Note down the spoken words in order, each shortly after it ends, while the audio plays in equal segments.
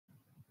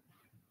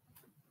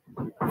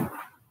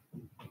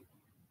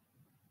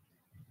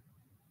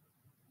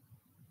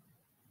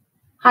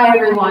Hi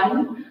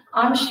everyone,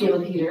 I'm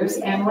Sheila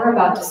and we're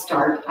about to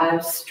start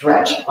a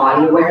stretch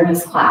body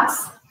awareness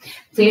class.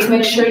 Please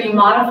make sure you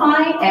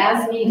modify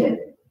as needed.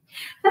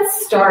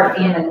 Let's start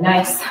in a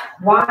nice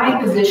wide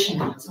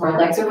position so our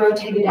legs are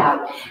rotated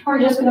out. We're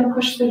just going to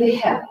push through the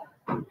hip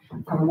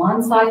from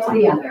one side to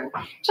the other,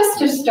 just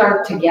to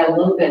start to get a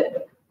little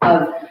bit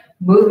of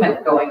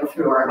movement going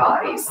through our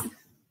bodies.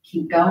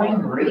 Keep going,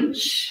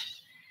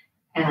 reach,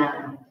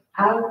 and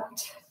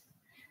out,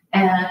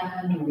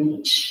 and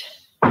reach,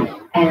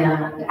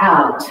 and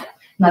out.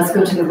 Let's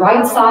go to the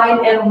right side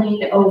and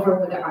lean over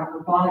with our upper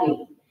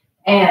body.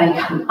 And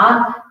come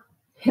up,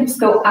 hips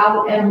go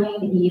out and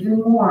lean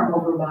even more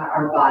over by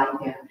our body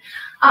again.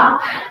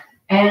 Up,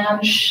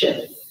 and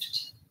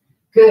shift.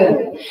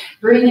 Good.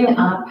 Breathing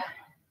up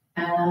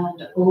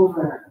and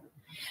over.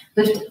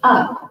 Lift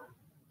up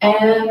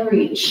and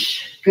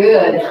reach.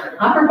 Good.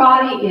 Upper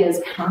body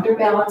is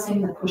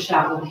counterbalancing the push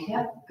out of the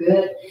hip.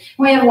 Good.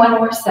 We have one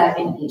more set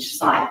in each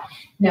side.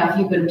 Now, if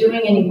you've been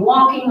doing any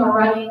walking or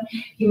running,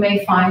 you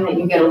may find that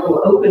you get a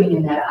little opening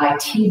in that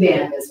IT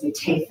band as we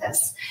take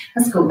this.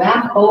 Let's go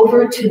back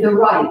over to the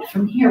right.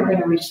 From here, we're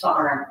going to reach the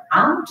arm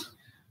out,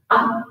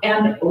 up,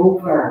 and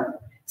over.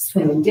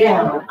 Swing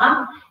down,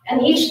 up,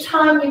 and each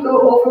time you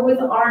go over with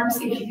the arm,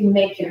 see if you can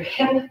make your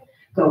hip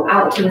go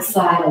out to the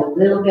side a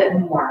little bit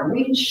more.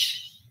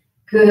 Reach.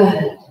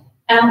 Good.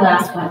 And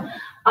last one.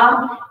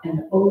 Up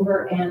and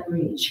over and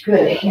reach.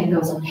 Good. Hand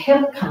goes on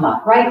hip, come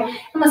up, right?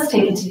 And let's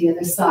take it to the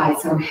other side.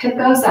 So hip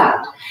goes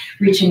out,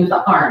 reaching with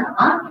the arm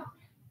up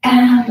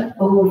and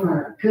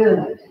over.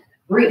 Good.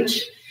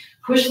 Reach.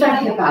 Push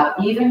that hip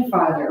out even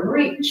farther.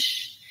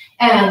 Reach.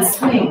 And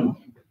swing.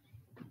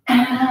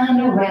 And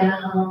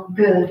around.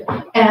 Good.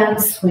 And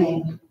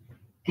swing.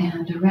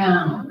 And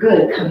around.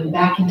 Good. Coming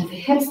back into the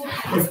hips.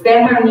 Let's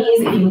bend our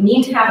knees. If you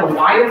need to have a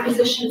wider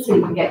position so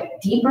you can get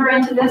deeper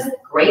into this,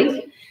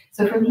 great.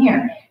 So from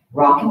here,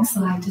 rocking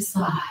side to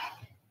side.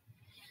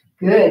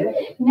 Good.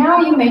 Now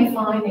you may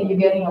find that you're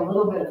getting a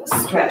little bit of a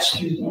stretch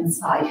through the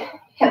inside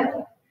hip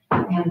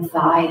and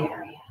thigh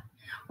area.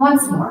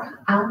 Once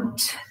more,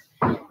 out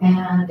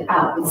and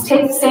out. Let's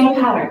take the same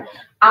pattern.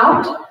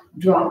 Out,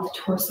 drop the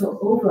torso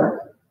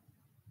over.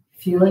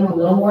 Feeling a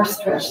little more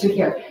stretch through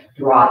here.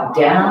 Drop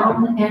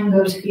down and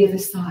go to the other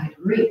side.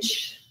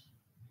 Reach.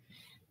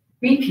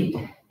 Repeat.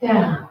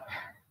 Down,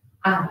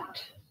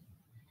 out.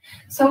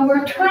 So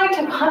we're trying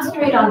to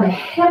concentrate on the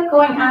hip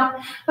going out,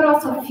 but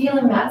also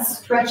feeling that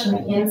stretch on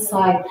the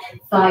inside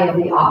thigh of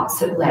the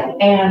opposite leg.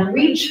 And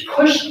reach,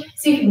 push,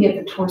 see if you can get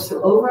the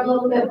torso over a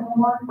little bit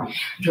more.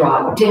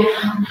 Drop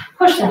down,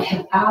 push that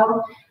hip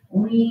out,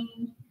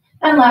 lean,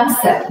 and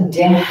last set,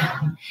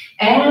 down,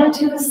 and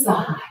to the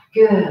side.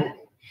 Good.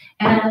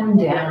 And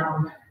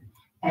down,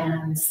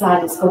 and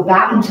side. Let's go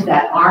back into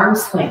that arm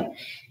swing.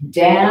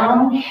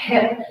 Down,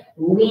 hip,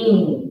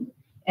 lean.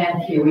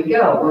 And here we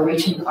go. We're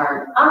reaching the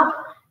arm up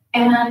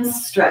and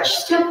stretch.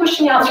 Still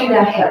pushing out through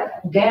that hip.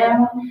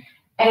 Down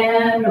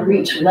and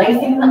reach.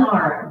 Lengthening the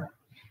arm.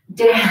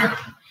 Down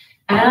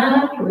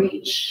and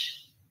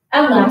reach.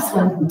 And last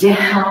one.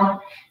 Down.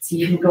 So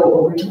you can go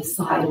over to the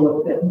side a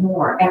little bit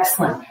more.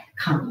 Excellent.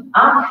 Come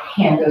up.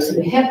 Hand goes to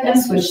the hip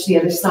and switch to the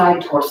other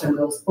side. Torso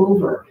goes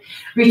over.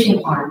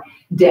 Reaching arm.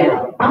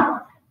 Down,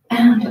 up,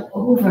 and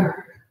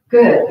over.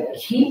 Good.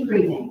 Keep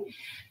breathing.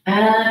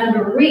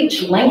 And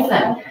reach.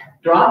 Lengthen.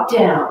 Drop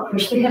down,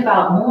 push the hip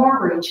out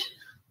more, reach,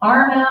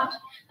 arm out,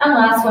 and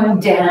last one,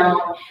 down,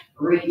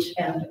 reach,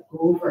 and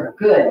over.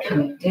 Good,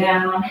 coming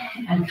down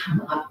and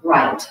come up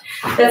right.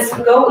 Let's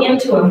go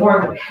into a more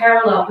of a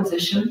parallel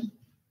position,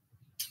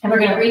 and we're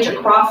going to reach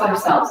across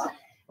ourselves.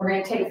 We're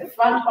going to take the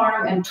front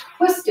arm and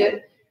twist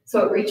it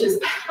so it reaches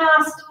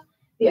past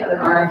the other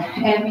arm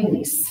and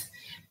release.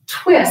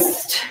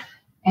 Twist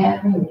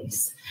and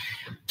release.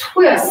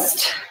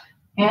 Twist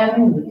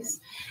and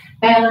release.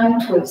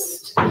 And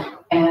twist.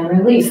 And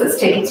release. Let's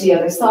take it to the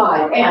other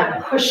side.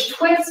 And push,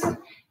 twist,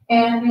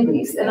 and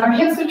release. And our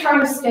hips are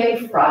trying to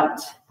stay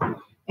front.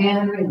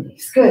 And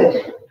release.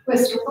 Good.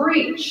 Twist,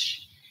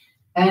 reach.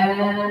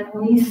 And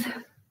release.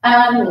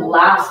 And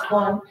last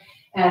one.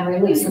 And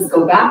release. Let's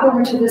go back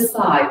over to this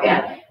side.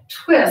 And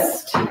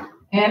twist.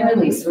 And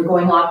release. We're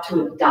going off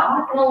to a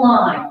dot and a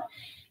line.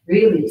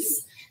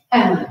 Release.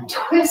 And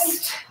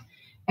twist.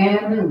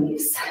 And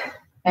release.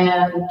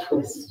 And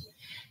twist.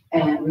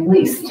 And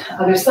release.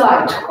 Other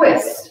side.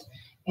 Twist.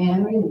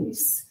 And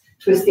release.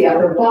 Twist the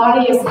upper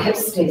body as the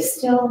hips stay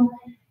still.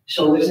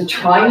 Shoulders are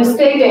trying to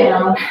stay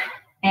down.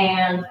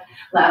 And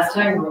last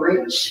time,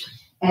 reach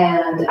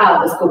and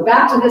out. Let's go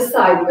back to this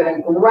side. We're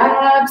going to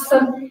grab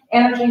some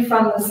energy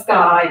from the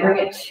sky.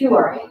 Bring it to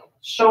our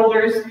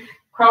shoulders.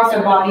 Cross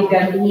our body,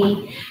 bend the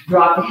knee.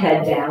 Drop the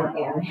head down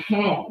and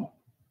hang.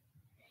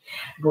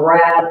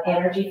 Grab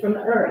energy from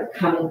the earth.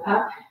 Coming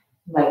up.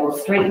 Leg will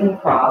straighten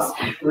across.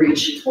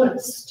 Reach,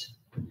 twist.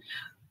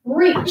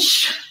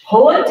 Reach.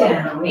 Pull it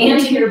down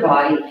into your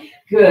body.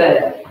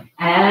 Good.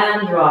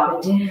 And drop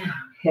it down.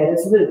 Head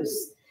is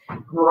loose.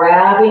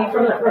 Grabbing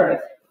from the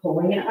earth.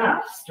 pulling it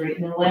up.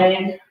 Straighten the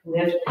leg,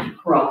 lift,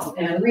 cross,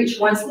 and reach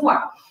once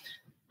more.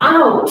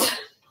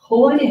 Out,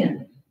 pull it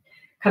in.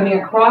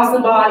 Coming across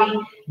the body,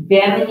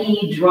 bend the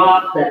knee,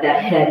 drop, let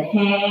that head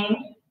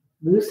hang,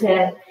 loose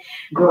head,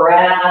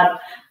 grab,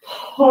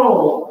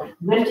 pull,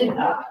 lift it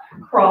up,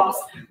 cross,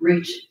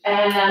 reach,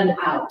 and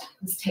out.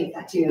 Let's take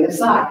that to the other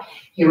side.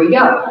 Here we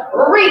go.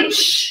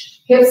 Reach.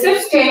 Hips are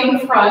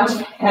staying front.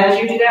 As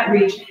you do that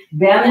reach,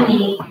 bend the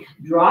knee,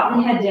 drop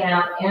the head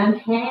down,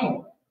 and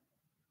hang.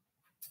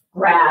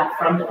 Grab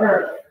from the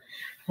earth.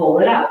 Pull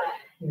it up.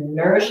 You're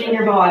nourishing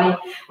your body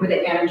with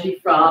the energy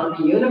from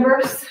the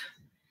universe.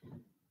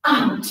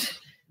 Out.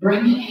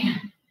 Bring it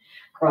in.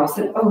 Cross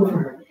it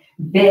over.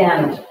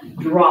 Bend.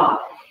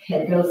 Drop.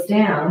 Head goes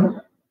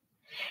down.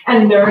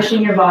 And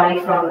nourishing your body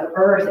from the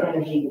earth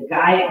energy, the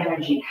Gaia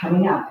energy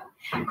coming up.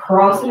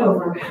 Cross it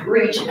over.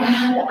 Reach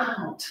and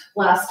out.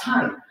 Last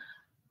time.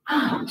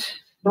 Out.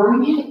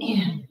 Bring it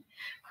in.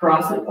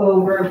 Cross it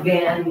over.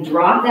 Bend.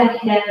 Drop that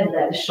head.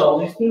 Let the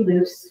shoulders be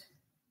loose.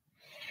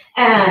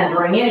 And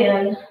bring it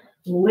in.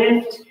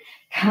 Lift.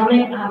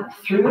 Coming up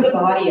through the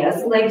body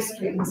as the leg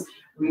straightens.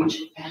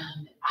 Reach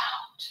and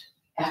out.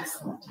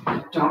 Excellent.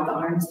 Drop the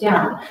arms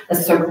down.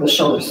 Let's circle the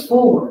shoulders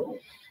forward.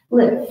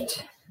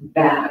 Lift,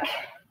 back,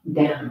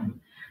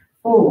 down,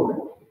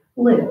 forward.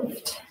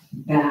 Lift,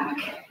 back,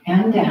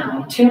 and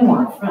down. Two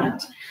more.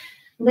 Front.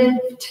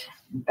 Lift,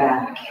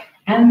 back,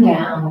 and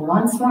down.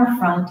 Once more.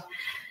 Front.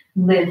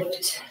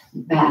 Lift,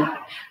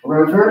 back.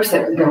 Reverse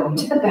it. Go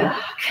into the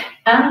back.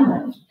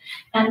 And lift,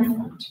 and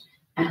front,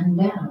 and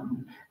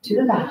down. To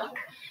the back.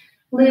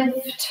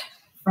 Lift,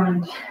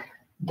 front,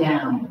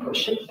 down,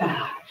 push it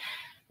back,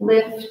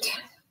 lift,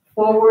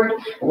 forward,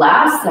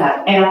 last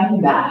set,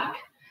 and back,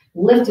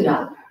 lift it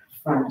up,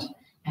 front,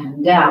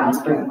 and down.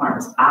 Let's bring the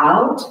arms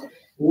out,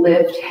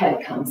 lift,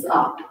 head comes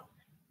up,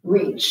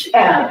 reach,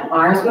 and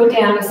arms go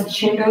down as the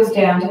chin goes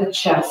down to the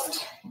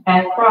chest,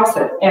 and cross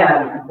it,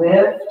 and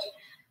lift,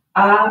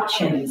 up,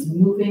 chin is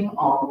moving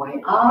all the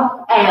way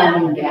up,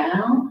 and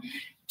down,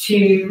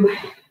 2,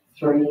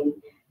 3,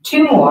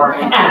 2 more,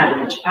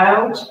 and reach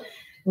out,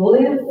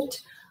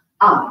 lift,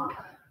 up,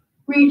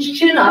 reach,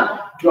 chin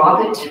up,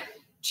 drop it,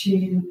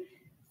 2,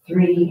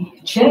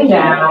 3, chin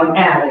down,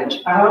 and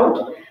reach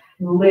out,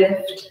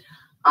 lift,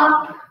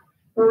 up,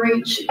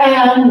 reach,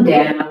 and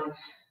down,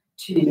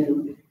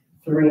 2,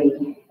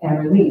 3, and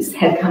release.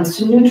 Head comes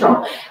to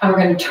neutral. And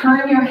we're going to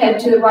turn your head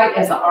to the right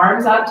as the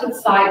arms out to the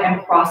side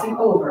and crossing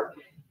over.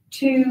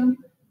 2,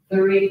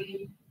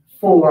 3,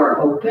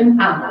 4,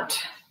 open out.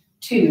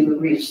 2,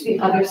 reach the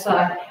other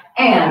side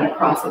and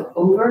cross it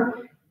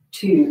over.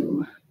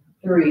 2,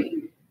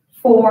 3,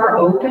 4,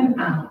 open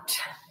out.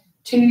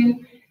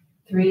 2,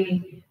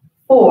 3,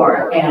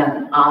 4,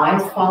 and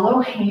eyes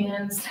follow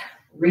hands,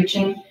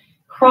 reaching,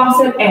 cross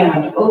it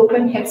and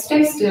open, hips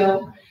stay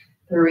still.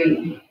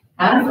 3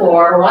 and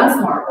 4, once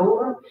more,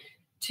 over.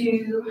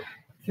 2,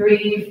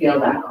 3, feel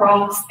that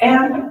cross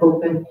and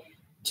open.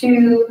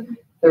 2,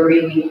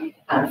 3,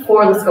 and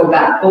 4. Let's go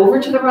back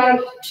over to the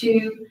right.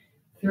 2,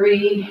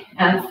 3,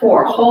 and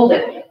 4. Hold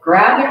it.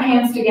 Grab your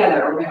hands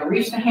together. We're going to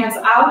reach the hands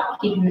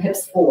out, keeping the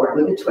hips forward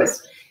with a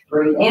twist.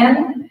 Breathe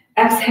in,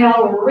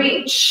 exhale,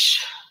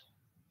 reach,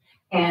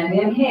 and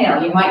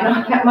inhale. You might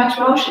not get much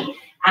motion.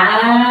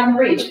 And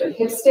reach, but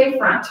hips stay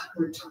front.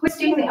 We're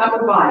twisting the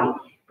upper body.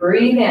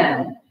 Breathe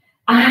in,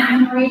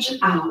 and reach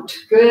out.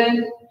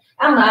 Good.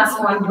 And last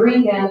one,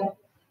 breathe in,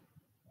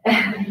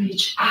 and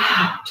reach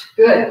out.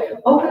 Good.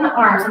 Open the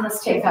arms, and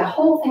let's take that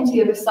whole thing to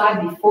the other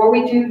side. Before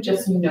we do,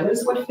 just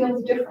notice what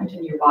feels different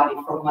in your body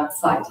from one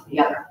side to the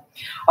other.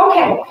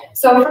 Okay,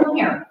 so from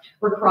here,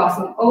 we're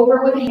crossing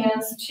over with the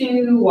hands,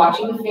 2,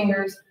 watching the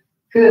fingers.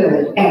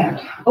 Good. And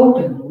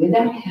open with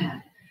that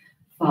head,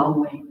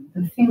 following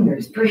the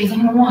fingers.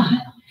 Breathing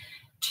 1,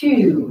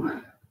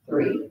 2,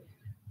 3,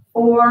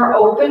 4.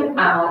 Open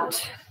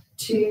out.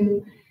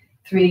 2,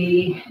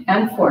 3,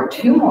 and 4.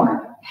 2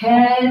 more.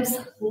 Heads,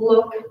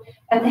 look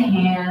at the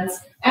hands,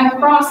 and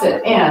cross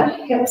it.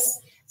 And hips,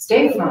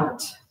 stay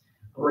front.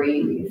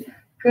 Breathe.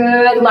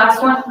 Good.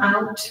 Last one,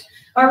 out,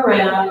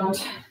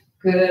 around.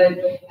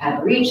 Good.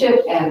 And reach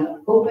it and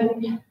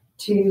open.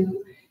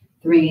 2,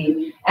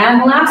 3.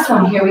 And last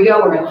one. Here we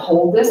go. We're going to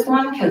hold this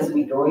one because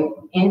we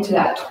go into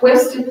that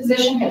twisted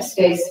position. Hips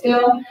stay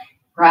still.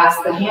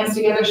 Grasp the hands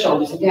together,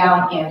 shoulders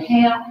down.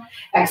 Inhale.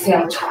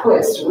 Exhale,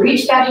 twist.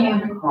 Reach that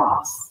hand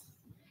across.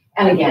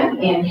 And again,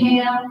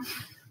 inhale.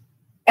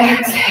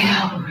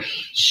 Exhale,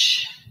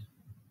 reach.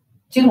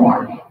 2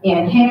 more.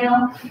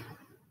 Inhale.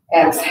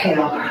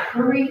 Exhale,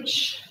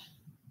 reach.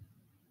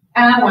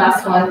 And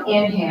last one.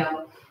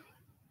 Inhale.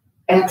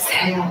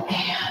 Exhale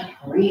and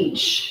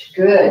reach.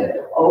 Good.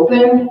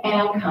 Open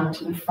and come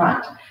to the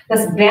front.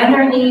 Let's bend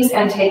our knees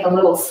and take a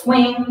little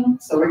swing.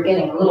 So we're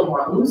getting a little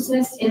more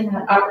looseness in the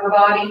upper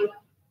body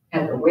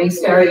and the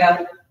waist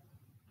area.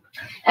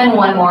 And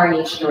one more in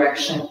each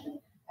direction.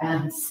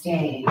 And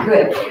stay.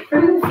 Good.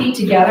 Bring the feet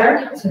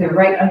together so they're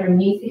right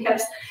underneath the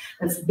hips.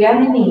 Let's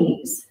bend the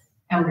knees.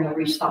 And we're going to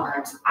reach the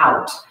arms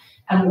out.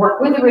 And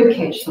work with the rib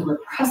cage. So we're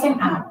pressing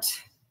out.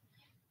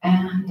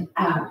 And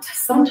out.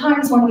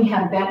 Sometimes when we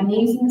have bent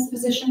knees in this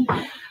position,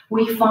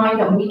 we find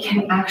that we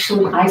can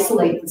actually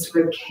isolate this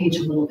rib cage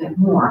a little bit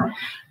more.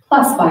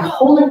 Plus, by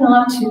holding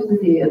on to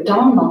the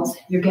abdominals,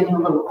 you're getting a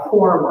little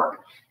core work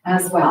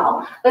as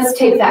well. Let's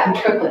take that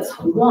in triplets.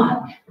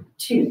 1,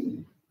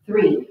 2,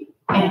 3,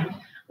 and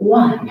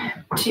 1,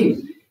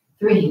 2,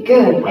 3.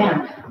 Good.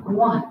 And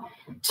 1,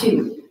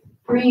 2,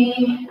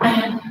 3,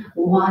 and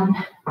 1,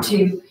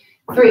 2,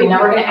 3.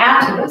 Now we're going to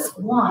add to this.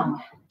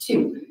 1,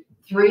 2,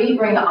 3.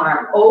 Bring the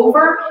arm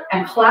over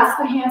and clasp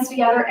the hands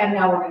together. And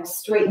now we're going to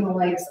straighten the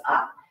legs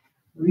up.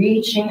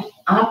 Reaching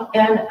up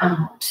and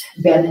out.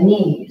 Bend the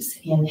knees.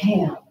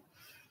 Inhale.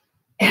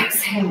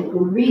 Exhale.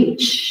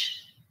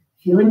 Reach.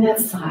 Feeling that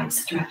side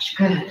stretch.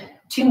 Good.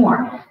 2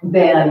 more.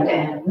 Bend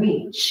and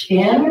reach.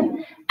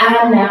 In.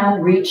 And now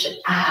reach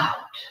out.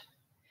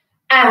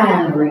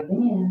 And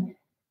breathing in.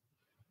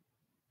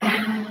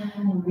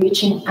 And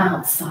reaching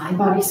out. Side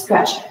body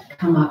stretch.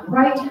 Come up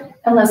right.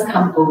 And let's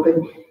come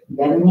open.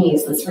 Bend the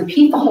knees. Let's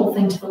repeat the whole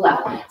thing to the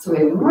left. So we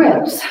have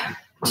ribs.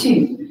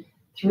 2,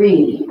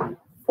 3,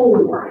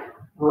 4.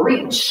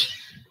 Reach.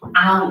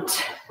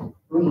 Out.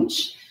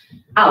 Reach.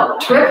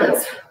 Out.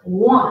 Triplets.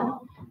 1,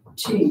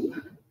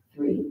 2,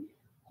 3.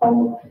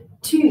 Hold.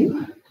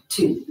 2,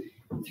 2,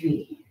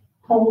 3.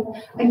 Hold.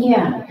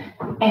 Again.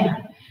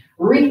 And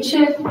reach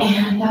it.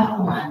 And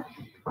 1,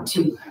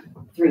 2,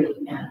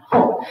 3. And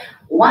hold.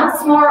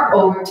 Once more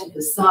over to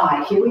the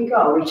side. Here we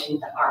go. Reaching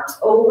the arms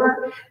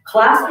over.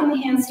 Clasping the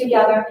hands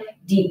together.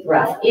 Deep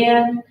breath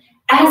in.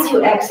 As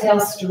you exhale,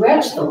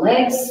 stretch the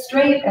legs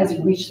straight as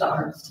you reach the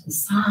arms to the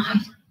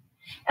side.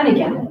 And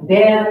again,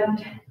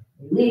 bend,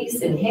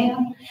 release,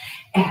 inhale,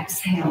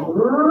 exhale,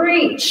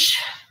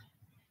 reach.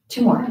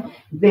 2 more.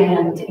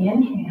 Bend,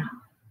 inhale,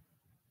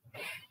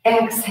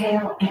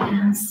 exhale,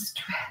 and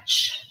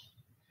stretch.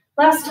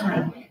 Last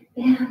time,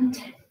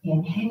 bend,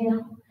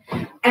 inhale,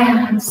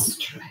 and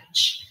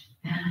stretch,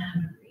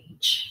 and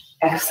reach.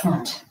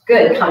 Excellent.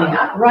 Good. Coming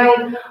up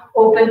right,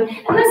 open.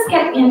 And let's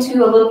get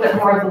into a little bit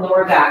more of the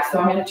lower back. So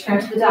I'm going to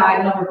turn to the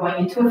diagonal. We're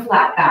going into a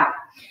flat back.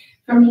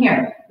 From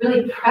here,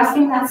 really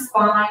pressing that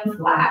spine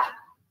flat.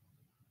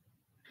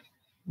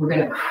 We're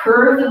going to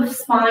curve the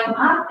spine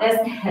up as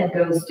the head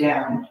goes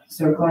down.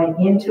 So we're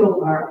going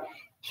into our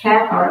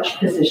cat arch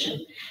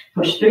position.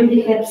 Push through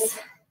the hips.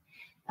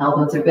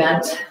 Elbows are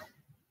bent.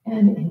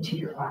 And into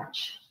your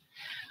arch.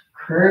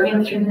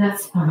 Curving through that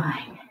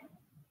spine.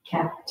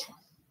 Cat.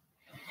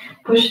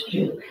 Push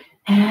through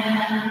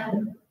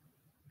and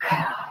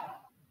cow.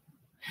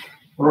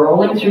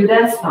 Rolling through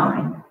that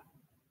spine.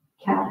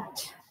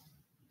 Cat.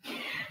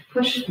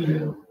 Push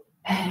through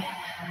and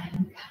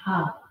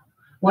cow.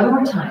 One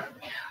more time.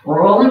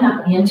 Rolling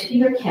up into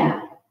your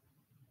cat.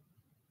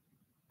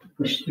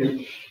 Push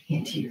through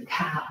into your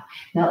cow.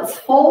 Now let's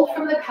fold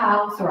from the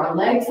cow so our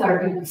legs are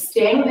going to be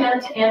staying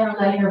bent and we're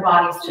letting our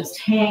bodies just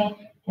hang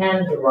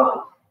and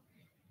drop.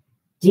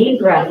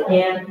 Deep breath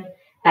in.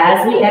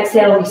 As we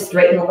exhale, we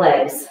straighten the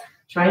legs,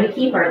 trying to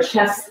keep our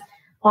chest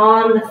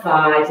on the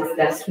thighs as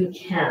best we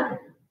can,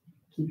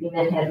 keeping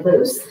the head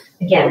loose.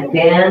 Again,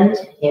 bend,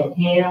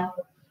 inhale,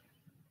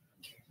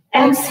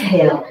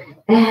 exhale,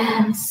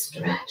 and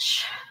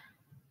stretch.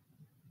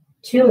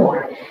 2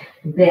 more.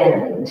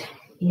 Bend,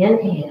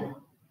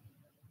 inhale,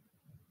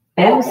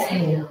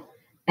 exhale,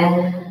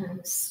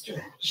 and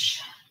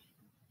stretch.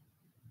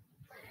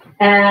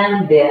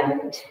 And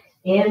bend,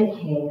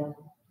 inhale,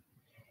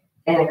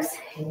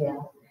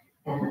 exhale,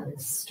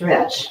 and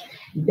stretch.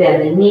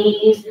 Bend the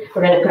knees.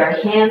 We're going to put our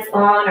hands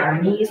on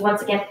our knees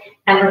once again,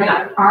 and we're going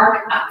to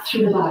arc up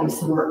through the body.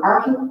 So we're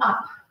arcing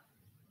up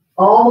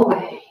all the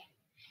way,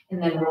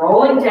 and then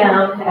rolling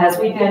down as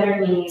we bend our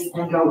knees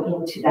and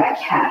go into that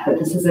cat. But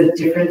this is a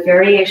different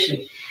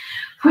variation.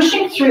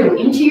 Pushing through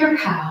into your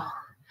cow,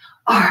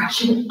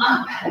 arching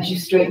up as you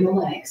straighten the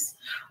legs.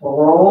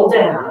 Roll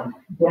down,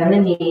 bend the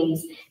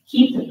knees,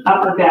 keep the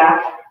upper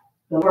back,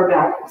 lower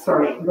back,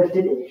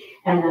 lifted,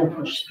 and then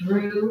push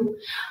through,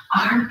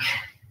 arc,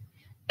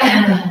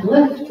 and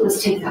lift.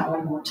 Let's take that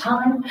one more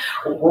time.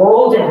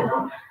 Roll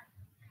down,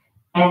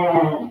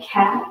 and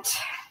cat,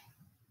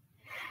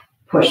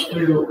 push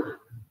through,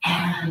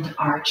 and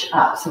arch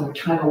up. So we're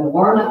trying to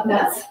warm up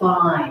that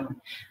spine.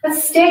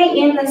 Let's stay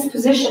in this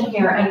position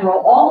here and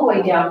roll all the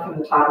way down from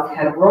the top of the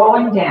head,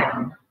 rolling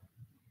down.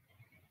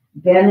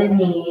 Bend the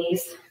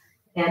knees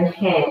and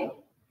hang,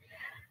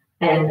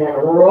 and then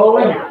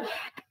rolling up.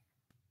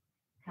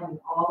 Coming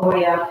all the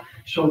way up,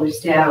 shoulders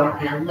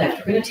down, and lift.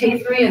 We're going to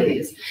take 3 of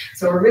these.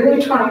 So we're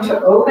really trying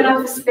to open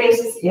up the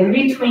spaces in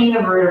between the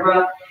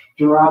vertebra,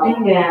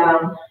 dropping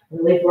down,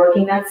 really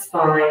working that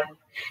spine.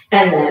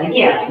 And then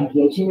again,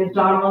 engaging the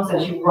abdominals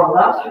as you roll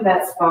up through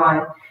that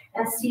spine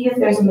and see if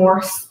there's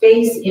more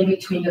space in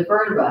between the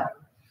vertebra.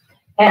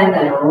 And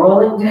then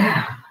rolling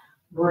down,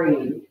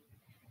 breathe,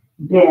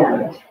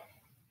 bend,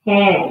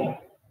 hang,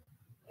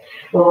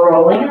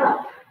 rolling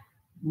up,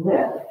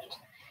 lift.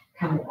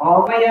 Coming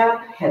all the way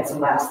up, head's the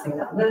last thing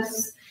that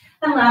lifts.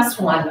 And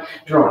last one,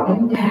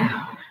 dropping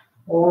down,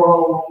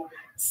 roll,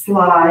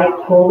 slide,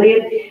 pull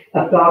the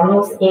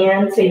abdominals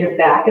in so your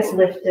back is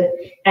lifted,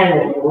 and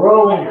then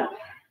rolling up.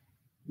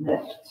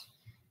 Lift,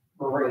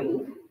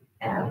 breathe,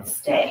 and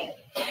stay.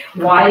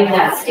 Widen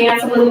that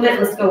stance a little bit.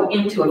 Let's go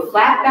into a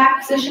flat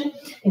back position,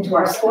 into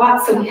our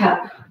squat. So we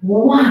have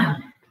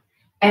 1,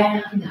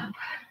 and up,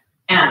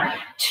 and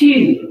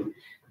 2,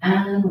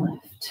 and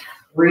lift.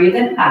 Breathe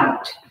it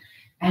out,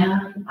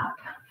 and up,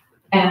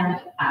 and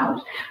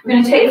out. We're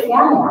going to take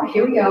 4 more.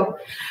 Here we go.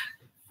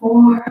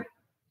 4,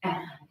 and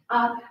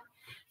up,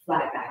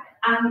 flat back,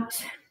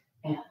 out,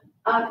 and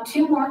up.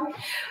 2 more.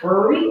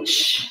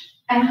 Reach,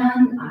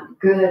 and up.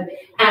 Good.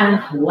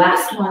 And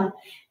last one.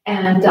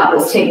 And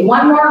let's take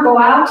 1 more, go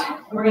out.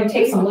 And we're going to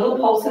take some little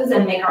pulses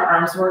and make our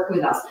arms work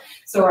with us.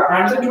 So our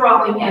arms are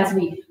dropping as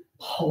we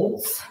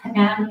pulse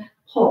and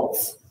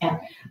pulse and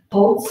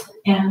pulse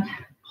and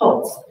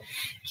pulse.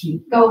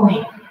 Keep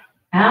going.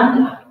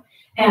 And up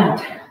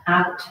and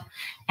out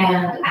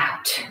and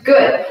out.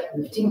 Good.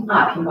 Lifting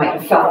up. You might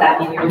have felt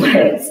that in your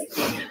legs.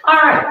 All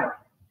right.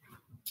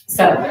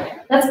 So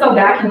let's go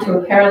back into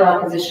a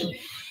parallel position.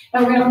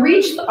 And we're going to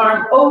reach the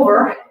arm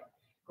over,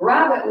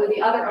 grab it with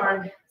the other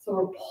arm. So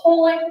we're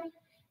pulling,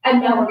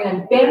 and now we're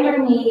going to bend our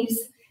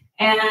knees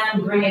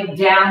and bring it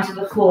down to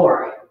the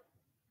floor.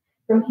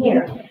 From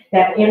here,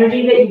 that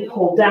energy that you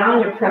pull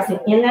down, you're pressing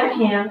in that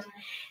hand,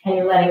 and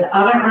you're letting the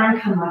other arm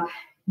come up,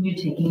 and you're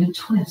taking a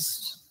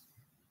twist.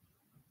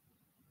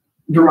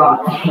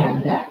 Drop the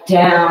hand back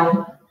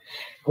down,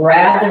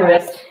 grab the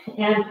wrist,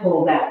 and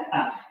pull that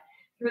up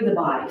through the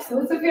body.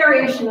 So it's a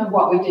variation of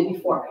what we did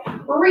before.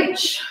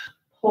 Reach,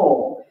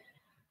 pull,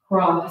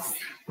 cross,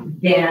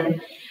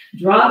 bend.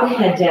 Draw the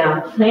head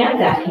down, plant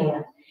that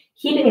hand,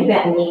 keeping a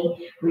bent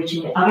knee,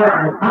 reaching the other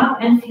arm up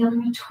and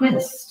feeling a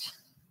twist.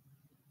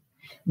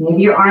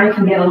 Maybe your arm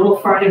can get a little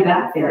farther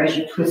back there as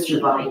you twist your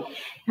body.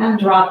 And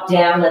drop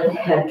down, let the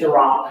head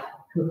drop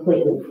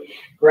completely.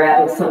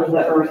 Grabbing some of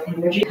the earth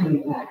energy,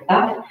 coming back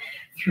up,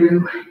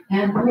 through,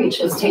 and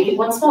reach. Let's take it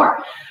once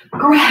more.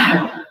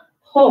 Grab,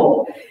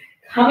 pull,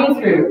 coming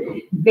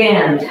through,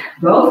 bend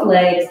both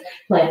legs,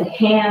 plant the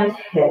hand,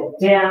 head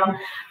down,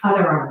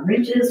 other arm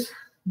reaches,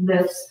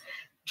 lifts,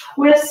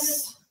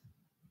 twists,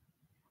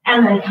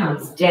 and then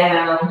comes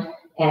down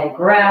and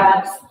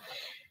grabs.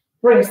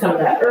 Bring some of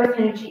that earth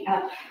energy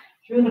up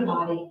through the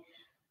body,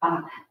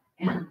 up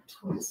and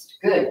twist.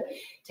 Good.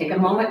 Take a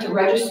moment to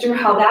register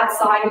how that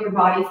side of your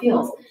body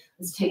feels.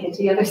 Let's take it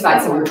to the other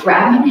side. So we're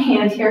grabbing the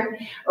hand here,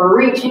 we're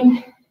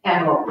reaching,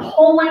 and we're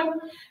pulling,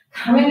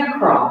 coming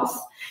across.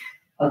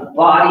 The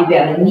body,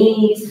 bend the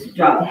knees,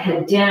 drop the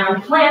head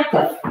down, plant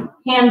the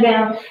hand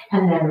down,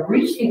 and then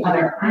reach the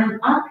other arm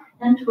up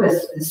and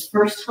twist. This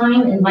first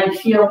time, it might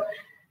feel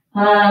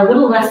a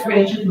little less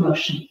range of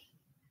motion.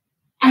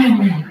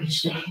 And then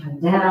reach the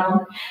hand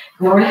down,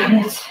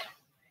 grab it,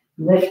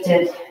 lift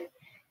it,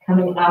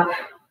 coming up,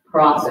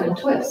 cross and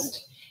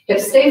twist.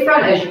 Hips stay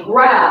front as you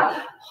grab,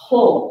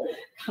 pull,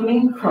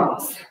 coming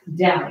across,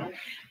 down,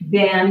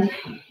 bend,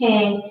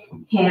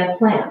 hang, hand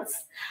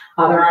plants.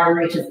 Other arm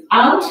reaches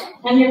out,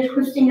 and you're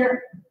twisting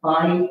your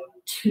body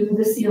to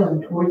the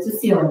ceiling, towards the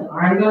ceiling. The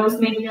arm goes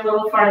maybe a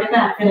little farther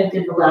back than it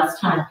did the last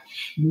time.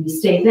 And you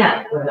stay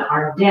back, with the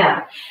arm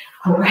down.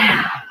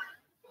 Grab,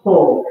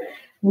 pull,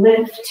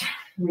 lift,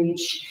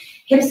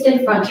 reach, hips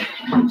stay front,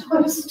 and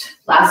twist.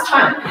 Last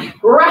time.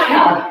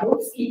 Grab,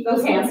 oops, keep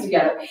those hands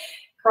together.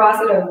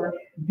 Cross it over,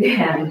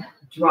 bend,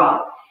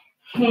 drop,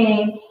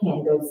 hang,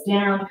 hand goes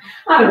down.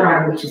 Other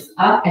arm reaches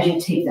up as you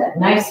take that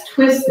nice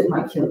twist that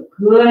might feel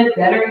good,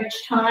 better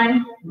each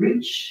time.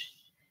 Reach.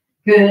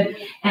 Good.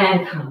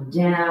 And come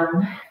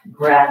down,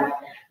 grab,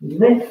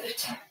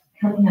 lift,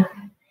 coming up,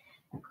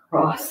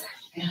 across,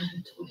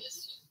 and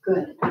twist.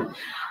 Good.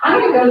 I'm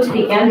going to go to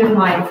the end of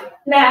my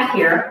mat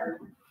here.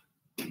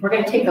 We're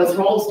going to take those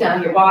rolls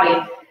down your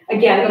body.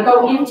 Again, we'll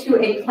go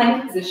into a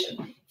plank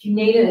position. If you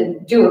need to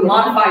do a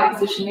modified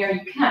position there,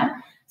 you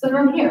can. So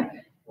from here,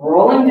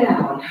 rolling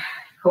down,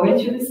 going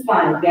through the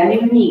spine,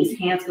 bending the knees,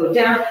 hands go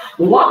down,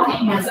 walk the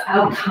hands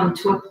out, come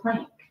to a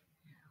plank.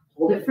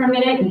 Hold it for a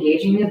minute,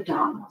 engaging the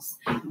abdominals.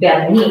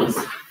 Bend the knees,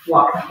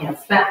 walk the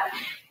hands back.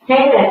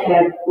 Hang that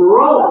head,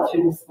 roll up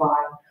through the spine,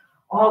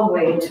 all the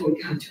way until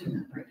we come to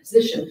an upright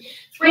position.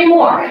 3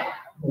 more.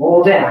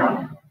 Roll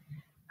down,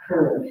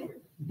 curve,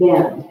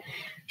 bend,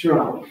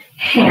 drop.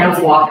 Hands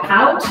walk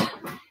out,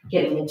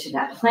 getting into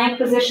that plank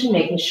position,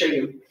 making sure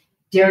your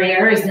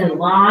derriere is in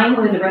line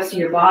with the rest of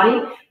your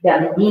body.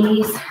 Bend the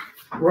knees,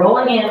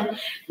 rolling in,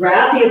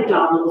 grab the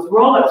abdominals,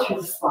 roll up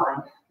through the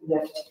spine,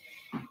 lift.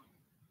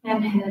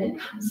 And head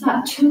comes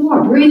up. 2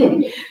 more.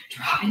 Breathing.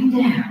 Dropping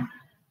down.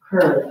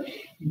 Curve.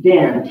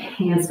 Bend.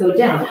 Hands go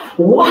down.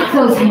 Walk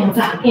those hands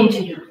up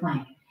into your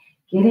plank.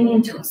 Getting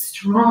into a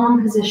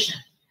strong position.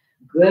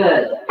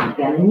 Good.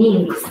 Bend the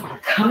knees.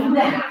 Coming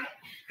back.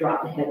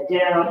 Drop the head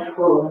down.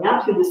 Rolling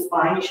up through the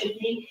spine. You should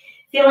be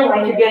feeling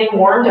like you're getting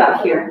warmed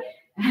up here.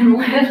 And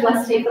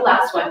let's take the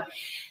last one.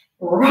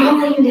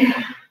 Rolling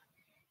down.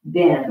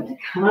 Bend.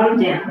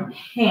 Come down.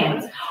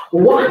 Hands.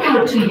 Walk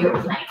out to your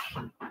plank.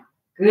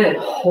 Good.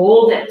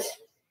 Hold it.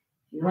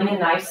 Feeling a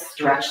nice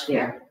stretch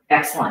there.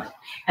 Excellent.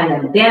 And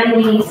then bend the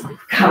knees,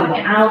 coming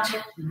out,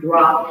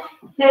 drop,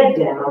 head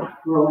down,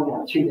 rolling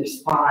up through your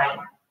spine.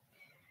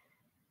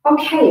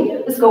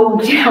 Okay, let's go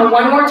down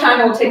one more time.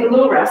 We'll take a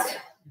little rest.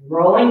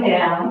 Rolling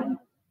down,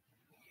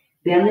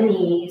 bend the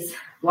knees,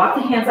 walk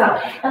the hands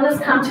out, and let's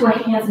come to a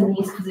hands and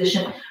knees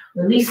position.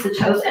 Release the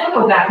toes and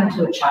go back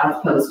into a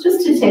child's pose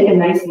just to take a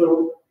nice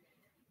little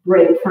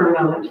break for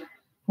a moment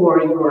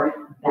for your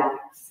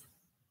backs.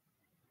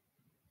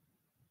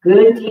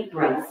 Good deep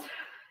breaths.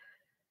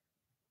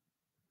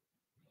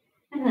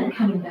 And then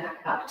coming back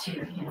up to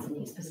your hands and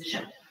knees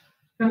position.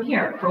 From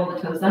here, curl the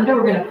toes under.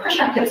 We're going to push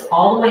our hips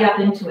all the way up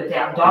into a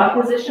down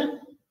dog position.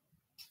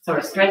 So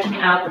we're stretching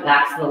out the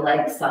backs of the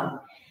legs some.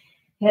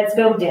 Heads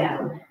go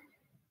down.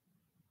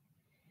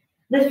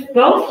 Lift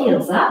both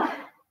heels up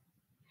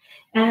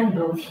and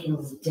both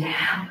heels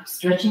down.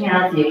 Stretching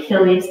out the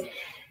Achilles,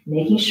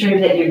 making sure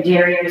that your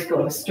derriere is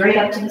going straight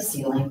up to the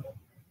ceiling.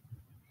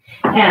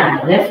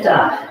 And lift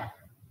up.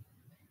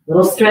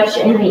 Little stretch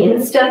in the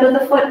instep of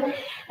the foot,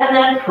 and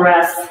then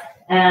press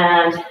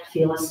and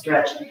feel a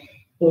stretch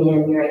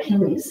in your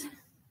Achilles.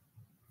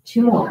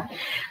 2 more.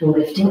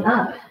 Lifting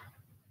up.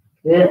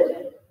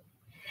 Good.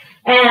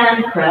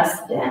 And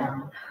press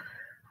down.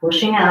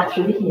 Pushing out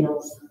through the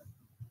heels.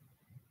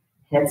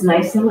 Head's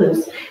nice and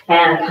loose.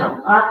 And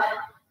come up.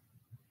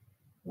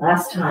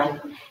 Last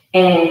time.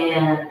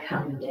 And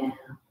come down.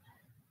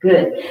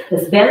 Good.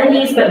 Let's bend the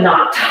knees, but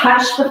not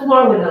touch the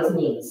floor with those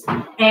knees.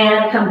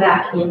 And come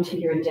back into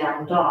your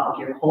down dog.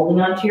 You're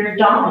holding onto your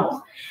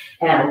abdominals.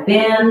 And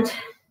bend.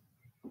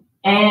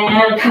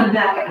 And come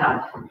back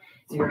up.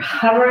 So you're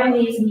hovering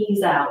these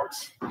knees out.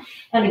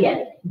 And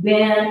again,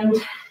 bend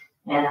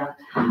and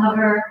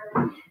hover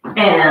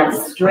and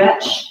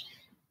stretch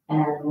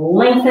and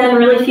lengthen.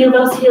 Really feel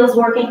those heels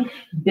working.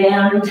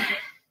 Bend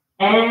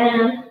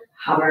and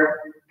hover.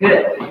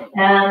 Good.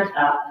 And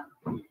up.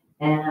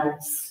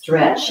 And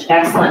stretch.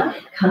 Excellent.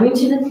 Coming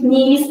to the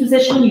knees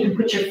position, you can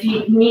put your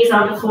knees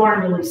on the floor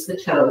and release the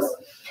toes.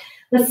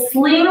 Let's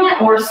sling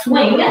or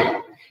swing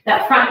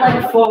that front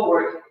leg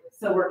forward.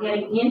 So we're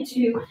getting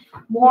into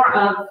more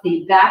of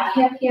the back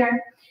hip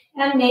here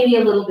and maybe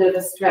a little bit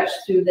of a stretch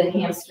through the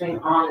hamstring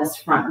on this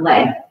front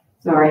leg.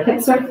 So our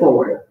hips are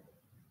forward.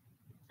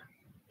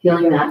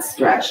 Feeling that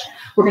stretch.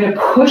 We're going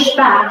to push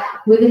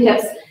back with the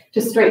hips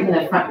to straighten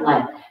the front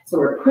leg. So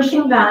we're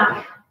pushing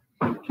back.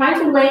 Trying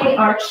to lay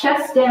our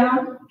chest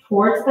down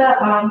towards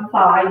the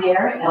thigh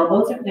there.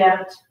 Elbows are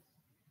bent.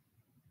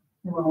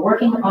 And we're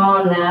working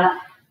on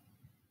that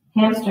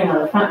hamstring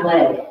on the front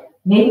leg.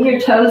 Maybe your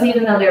toes,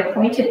 even though they're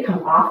pointed,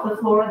 come off the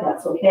floor.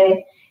 That's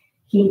okay.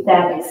 Keep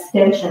that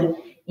extension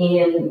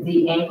in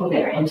the ankle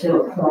there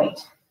into a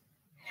point.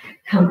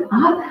 Come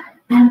up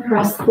and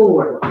press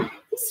forward.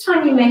 This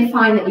time you may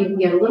find that you can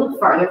get a little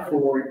farther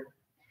forward.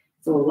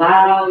 So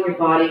allow your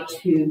body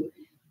to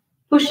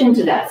push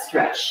into that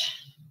stretch.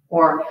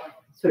 Or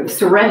sort of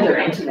surrender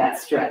into that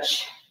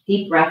stretch.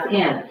 Deep breath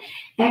in.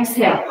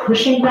 Exhale,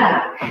 pushing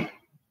back.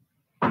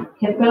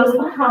 Hip goes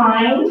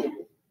behind,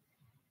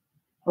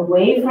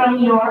 away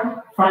from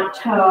your front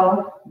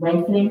toe,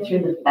 lengthening through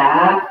the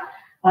back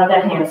of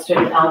that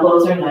hamstring.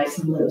 Elbows are nice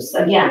and loose.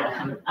 Again,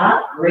 coming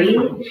up,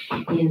 breathe,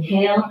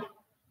 inhale,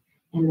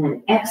 and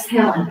then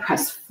exhale and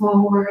press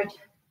forward.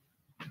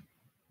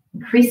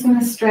 Increasing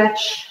the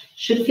stretch,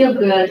 should feel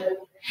good.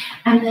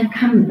 And then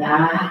come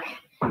back.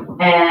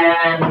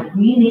 And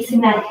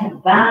releasing that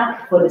head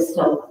back, foot is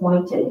still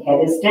pointed,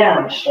 head is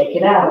down, shake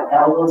it out,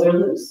 elbows are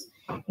loose.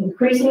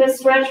 Increasing the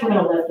stretch, we're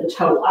going to lift the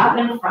toe up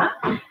in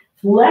front,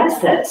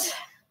 flex it.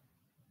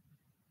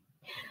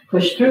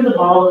 Push through the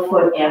ball of the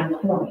foot and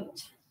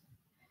point.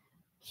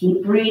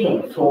 Keep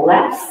breathing,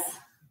 flex,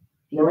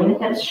 feeling the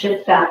hips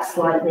shift back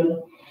slightly.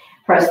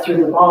 Press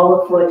through the ball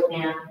of the foot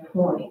and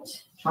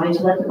point. Trying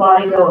to let the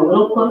body go a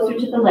little closer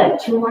to the leg,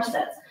 2 more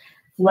sets.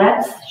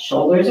 Flex,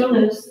 shoulders are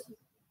loose.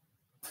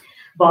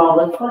 Ball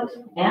of foot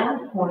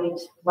and point.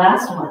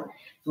 Last one.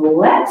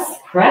 Flex,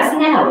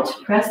 pressing out.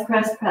 Press,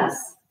 press,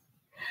 press.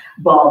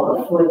 Ball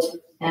of foot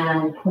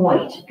and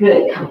point.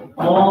 Good. Come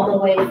all the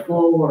way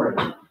forward.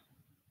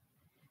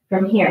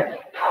 From here,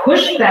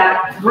 push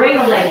back, bring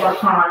a leg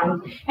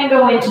behind, and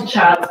go into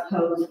child's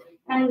pose.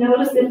 And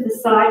notice if the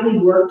side we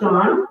worked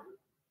on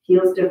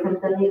feels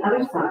different than the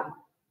other side.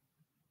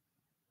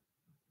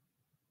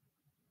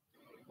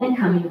 And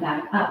coming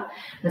back up.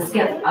 Let's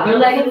get the other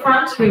leg in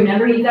front.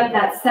 Remember, you got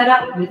that set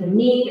up with the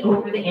knee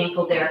over the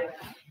ankle there.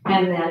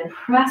 And then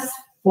press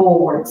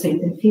forward so you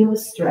can feel a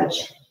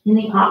stretch in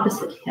the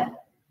opposite hip.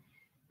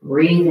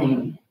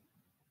 Breathing.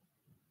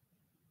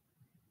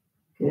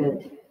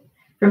 Good.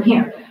 From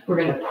here, we're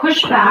going to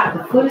push back.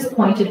 The foot is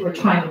pointed. We're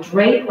trying to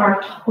drape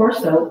our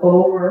torso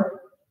over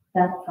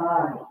that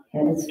thigh.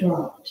 Head is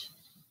dropped.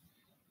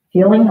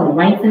 Feeling the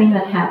lengthening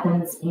that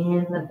happens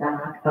in the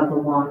back of the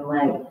long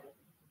leg.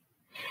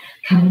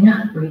 Coming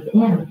up, breathe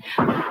in,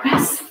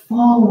 press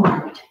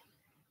forward,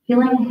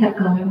 feeling the hip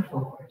going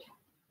forward.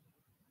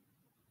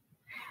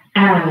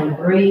 And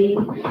breathe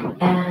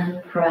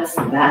and press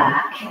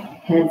back.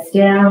 Heads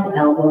down,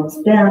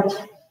 elbows bent,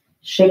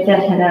 Shake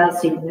that head out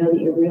so you know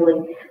that you're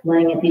really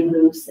letting it be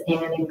loose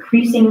and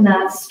increasing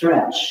that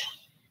stretch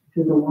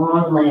through the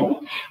long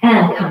leg.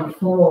 And come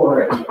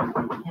forward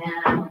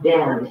and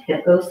bend.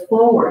 Hip goes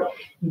forward.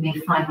 You may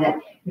find that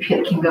your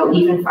hip can go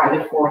even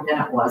farther forward than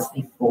it was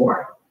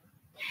before.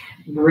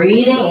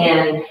 Breathing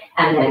in,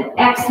 and then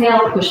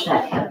exhale, push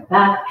that hip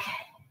back,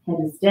 head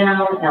is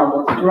down,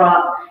 elbows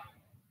drop,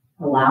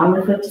 allowing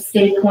the foot to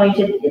stay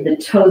pointed. The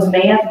toes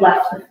may have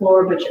left the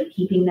floor, but you're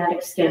keeping that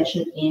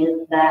extension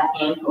in that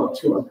ankle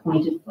to a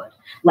pointed foot.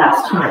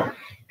 Last time,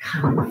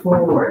 come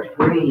forward,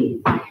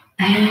 breathe,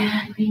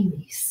 and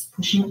release,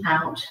 pushing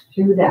out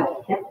through that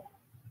hip.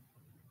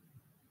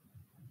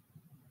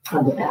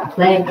 On the back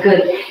leg,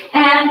 good.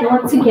 And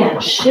once again,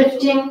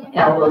 shifting,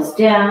 elbows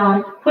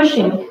down,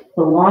 pushing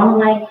the long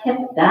leg, hip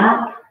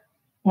back,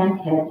 and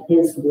head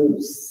is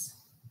loose.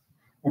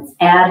 Let's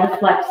add the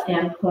flex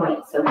and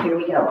point. So here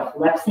we go,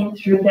 flexing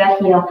through that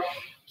heel.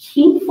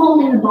 Keep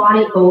folding the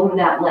body over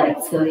that leg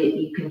so that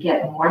you can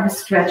get more of a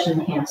stretch in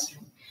the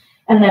hamstring.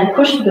 And then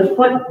push the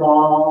foot,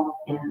 ball,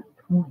 and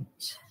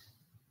point.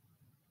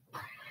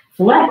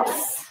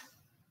 Flex.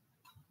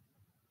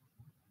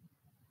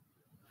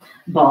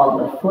 Ball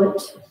the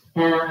foot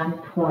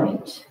and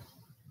point.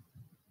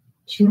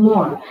 Two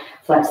more.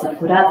 Flex the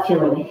foot up,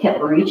 feeling the hip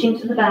reaching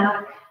to the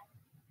back.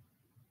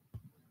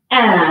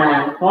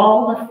 And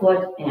ball the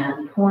foot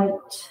and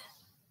point.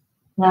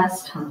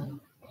 Last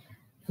time.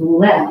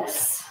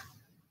 Flex.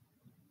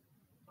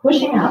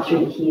 Pushing out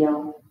through the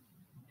heel.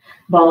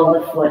 Ball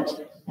the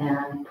foot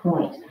and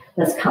point.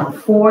 Let's come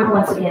forward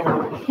once again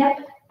on the hip.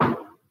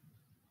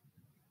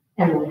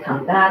 And then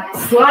come back.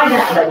 Slide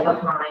that leg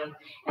behind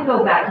and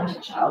go back into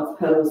child's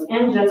pose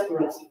and just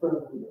rest for a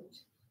moment.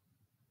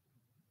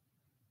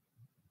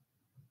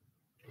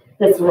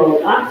 Let's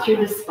roll up through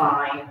the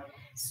spine.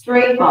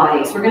 Straight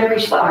bodies. We're going to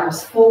reach the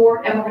arms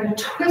forward and we're going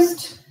to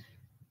twist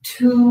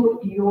to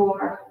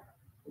your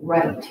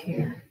right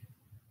here.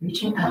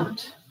 Reaching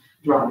out.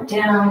 Drop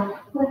down,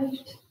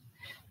 lift,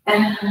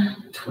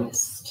 and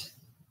twist.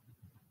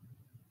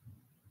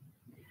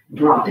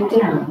 Drop it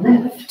down,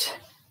 lift,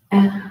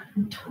 and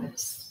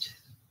twist.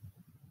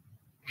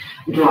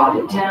 Drop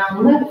it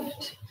down,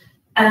 lift,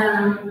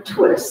 and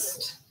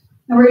twist.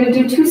 And we're going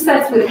to do 2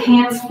 sets with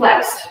hands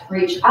flexed.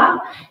 Reach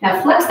up.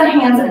 Now flex the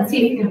hands and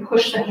see if you can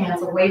push the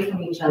hands away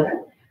from each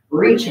other.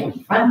 Reaching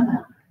front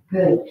back.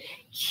 Good.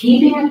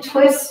 Keeping a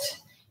twist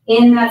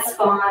in that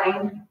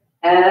spine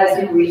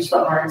as you reach the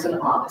arms in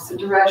opposite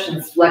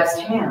directions.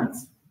 Flexed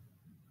hands.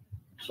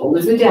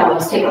 Shoulders are down.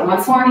 Let's take it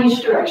once more in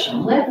each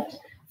direction. Lift,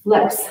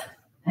 flex,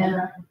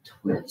 and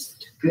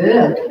twist.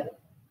 Good.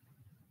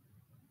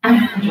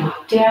 And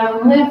drop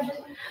down,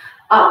 lift,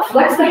 up.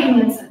 Flex the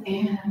hands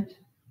and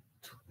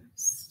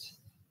twist.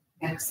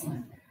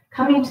 Excellent.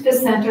 Coming to the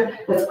center,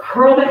 let's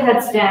curl the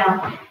heads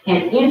down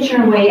and inch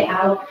your way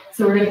out.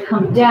 So we're going to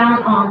come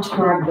down onto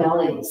our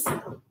bellies.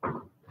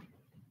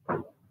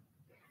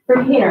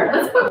 From here,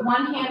 let's put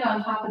one hand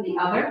on top of the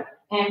other,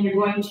 and you're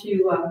going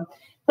to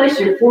place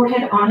your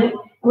forehead on it.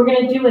 We're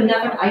going to do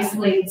another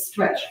isolated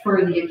stretch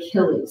for the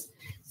Achilles.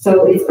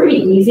 So it's pretty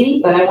easy,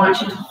 but I want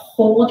you to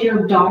hold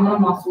your abdominal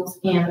muscles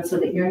in so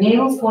that your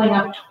navel's going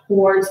up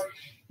towards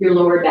your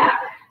lower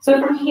back. So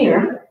from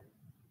here,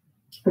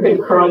 we're going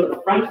to curl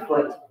the front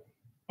foot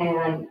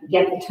and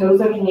get the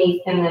toes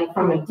underneath, and then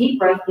from a deep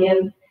breath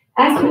in,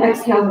 as you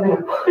exhale, we're going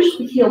to push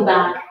the heel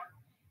back.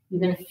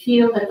 You're going to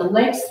feel that the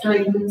leg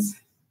straightens,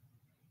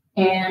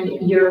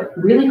 and you're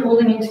really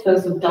holding into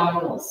those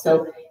abdominals.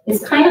 So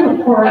it's kind of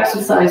a core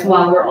exercise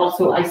while we're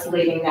also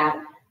isolating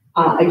that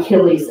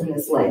Achilles in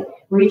this leg.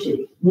 Reach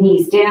it,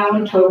 knees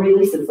down, toe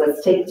releases.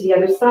 Let's take it to the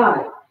other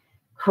side.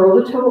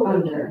 Curl the toe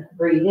under,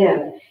 breathe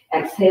in,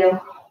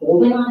 exhale,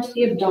 holding onto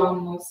the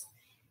abdominals,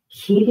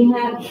 keeping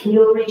that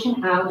heel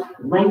reaching out,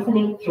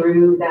 lengthening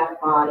through that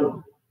body.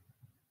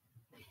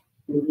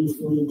 Release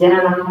the knee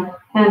down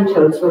and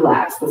toes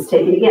relax. Let's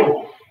take it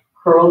again.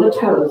 Curl the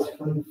toes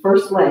from the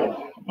first leg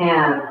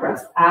and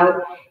press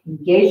out.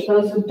 Engage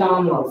those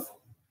abdominals.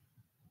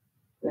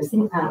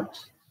 Pressing out.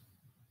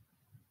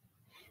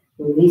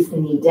 Release the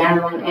knee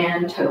down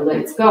and toe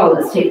lets go.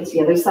 Let's take it to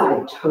the other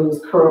side.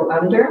 Toes curl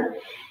under.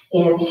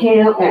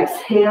 Inhale,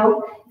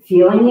 exhale.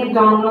 Feeling the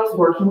abdominals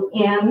working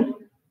in.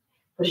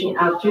 Pushing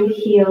out through the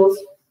heels.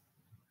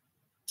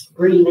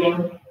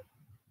 Breathing.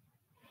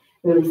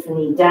 Release the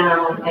knee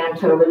down and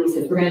toe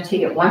releases. We're going to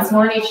take it once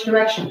more in each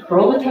direction.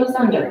 Curl the toes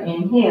under.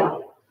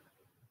 Inhale.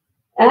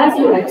 As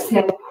you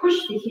exhale,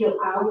 push the heel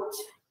out.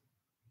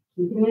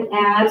 Keeping the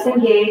abs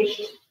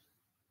engaged.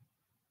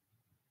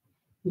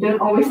 You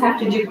don't always have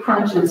to do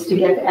crunches to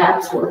get the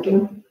abs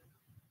working.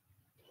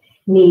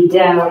 Knee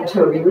down,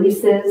 toe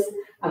releases.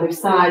 Other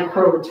side,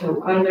 curl the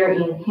toe under.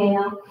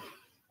 Inhale.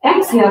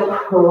 Exhale,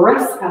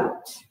 press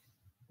out.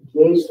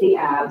 Engage the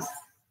abs.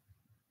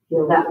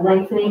 Feel that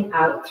lengthening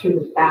out through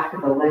the back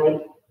of the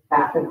leg,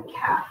 back of the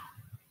calf.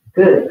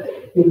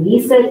 Good.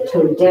 Release it,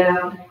 toe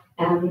down,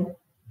 and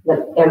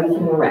let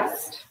everything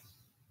rest.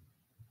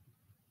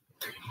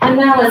 And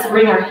now let's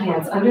bring our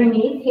hands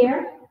underneath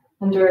here.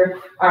 under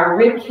our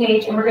rib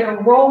cage, and we're going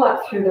to roll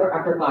up through the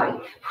upper body,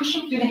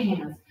 pushing through the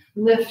hands,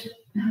 lift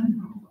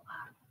and roll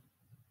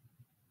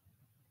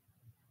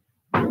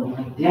up.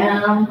 Rolling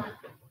down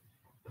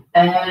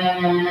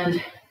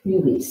and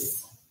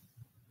release.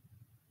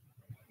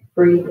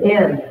 Breathe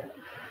in.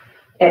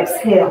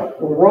 Exhale,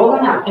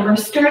 rolling up. And we're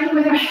starting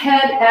with our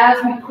head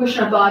as we push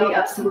our body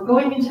up. So we're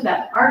going into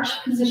that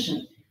arch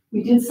position.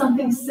 We did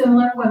something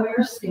similar when we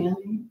were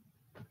standing.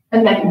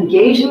 And then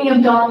engaging the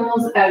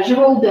abdominals as you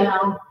roll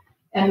down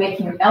and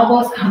making your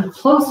elbows come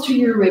close to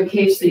your rib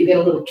cage so you get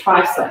a little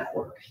tricep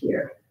work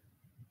here.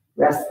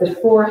 Rest the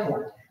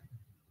forehead.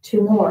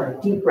 2 more.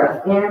 Deep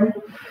breath in.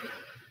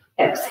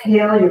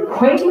 Exhale. You're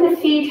pointing the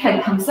feet.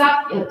 Head comes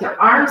up. Let their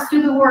arms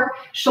do the work.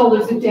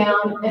 Shoulders are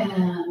down.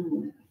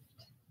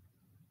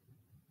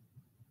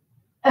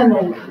 And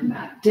then come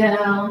back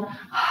down.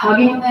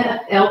 Hugging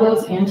the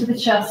elbows into the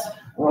chest.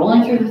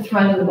 Rolling through the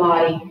front of the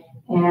body.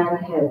 And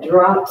head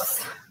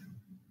drops.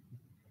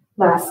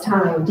 Last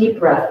time. Deep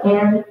breath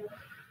in.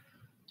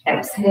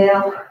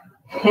 Exhale.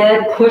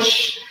 Head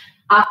push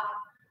up.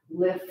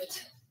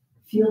 Lift.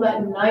 Feel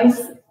that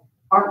nice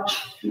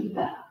arch through the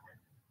back.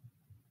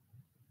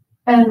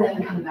 And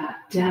then come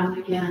back down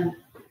again.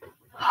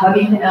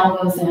 Hugging the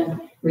elbows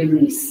in.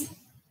 Release.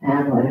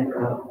 And let it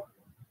go.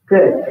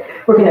 Good.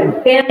 We're going to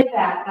bend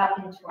back up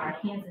into our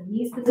hands and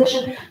knees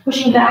position.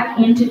 Pushing back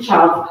into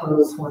child's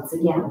pose once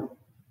again.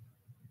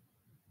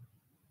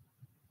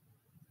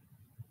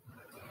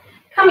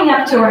 Coming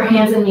up to our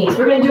hands and knees,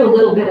 we're going to do a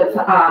little bit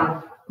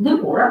of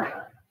loop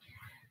work.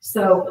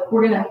 So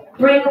we're going to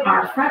bring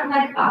our front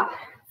leg up,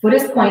 foot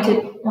is pointed,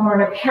 and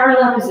we're in a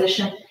parallel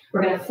position.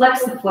 We're going to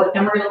flex the foot,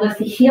 and we're going to lift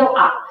the heel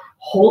up,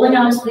 holding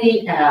onto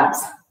the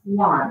abs.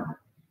 1,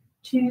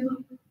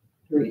 2,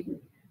 3,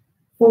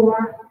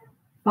 4,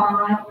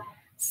 5,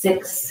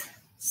 6,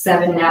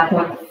 7. Now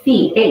point the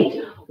feet.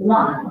 8.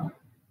 1,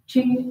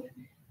 2,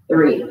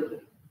 3,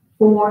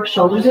 4.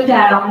 Shoulders are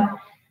down.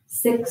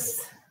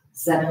 6,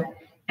 7,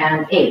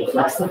 and 8.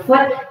 Flex the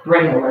foot,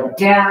 bring the leg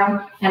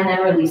down, and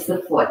then release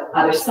the foot.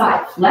 Other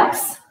side.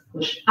 Flex,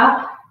 push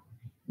up,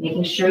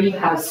 making sure you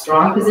have a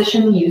strong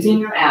position using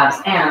your abs.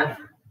 And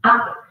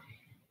up.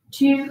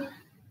 2,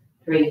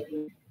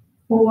 3,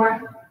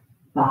 4,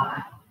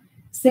 5,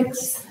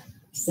 6,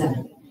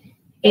 7,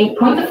 8.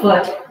 Point the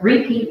foot.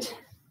 Repeat.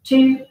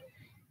 2,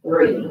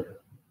 3,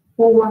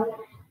 4,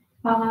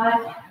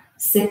 5,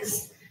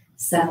 6,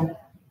 7,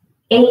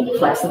 8.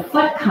 Flex the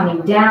foot,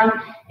 coming down.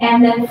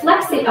 And then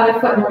flex the other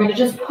foot, and we're going to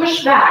just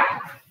push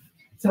back.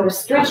 So we're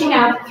stretching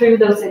out through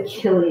those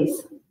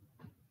Achilles.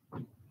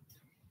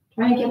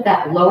 Trying to get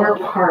that lower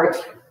part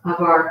of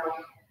our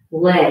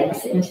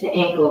legs into the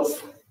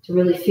ankles to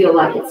really feel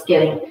like it's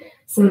getting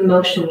some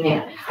motion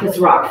there. Let's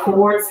rock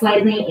forward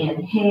slightly.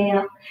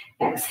 Inhale,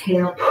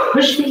 exhale.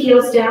 Push the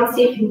heels down.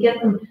 See if you can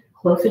get them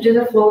closer to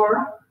the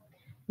floor.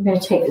 We're going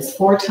to take this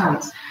 4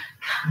 times.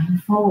 Coming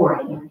forward.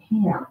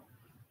 Inhale.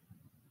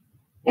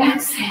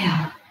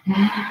 Exhale.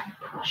 And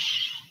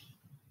push.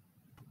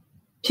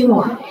 2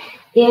 more.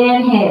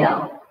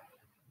 Inhale.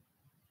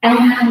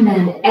 And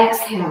then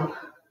exhale.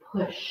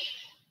 Push.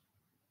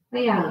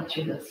 Way out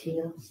through those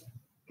heels.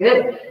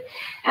 Good.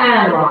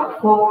 And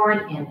rock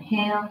forward.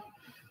 Inhale.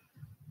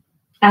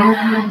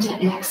 And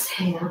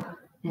exhale.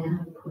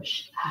 And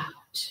push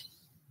out.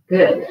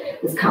 Good.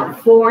 Let's come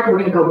forward. We're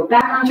going to go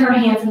back onto our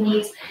hands and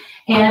knees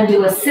and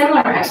do a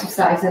similar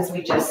exercise as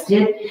we just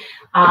did.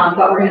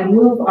 But we're going to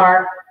move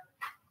our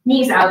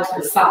knees out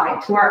to the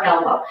side, to our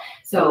elbow.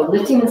 So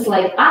lifting this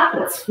leg up,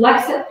 let's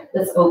flex it.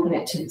 Let's open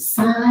it to the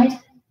side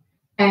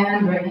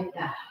and bring it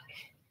back.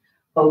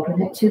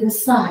 Open it to the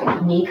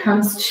side. Knee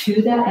comes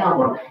to that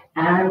elbow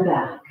and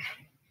back.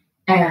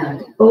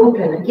 And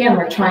open. Again,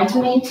 we're trying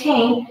to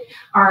maintain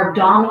our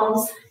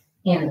abdominals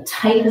in a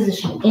tight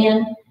position.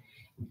 In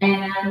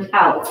and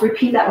out. Let's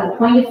repeat that with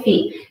pointed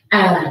feet.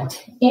 And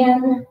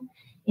in.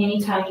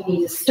 Anytime you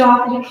need to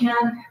stop, you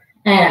can.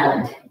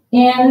 And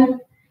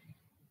in.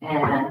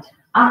 And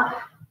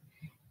up,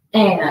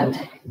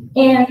 and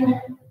in,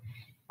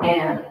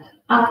 and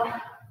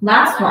up.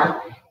 Last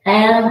one,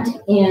 and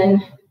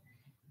in,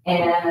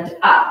 and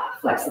up.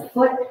 Flex the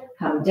foot,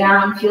 come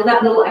down, feel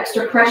that little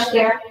extra crush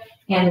there,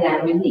 and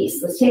then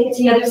release. Let's take it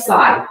to the other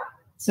side.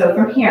 So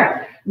from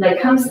here, leg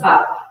comes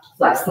up,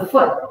 flex the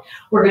foot.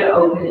 We're going to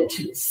open it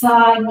to the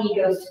side, knee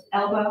goes to the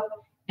elbow,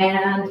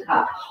 and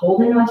up.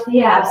 Holding onto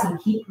the abs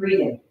and keep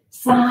breathing.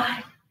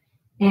 Side,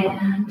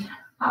 and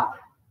up.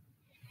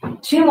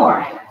 2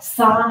 more.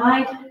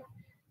 Side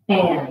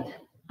and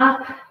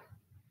up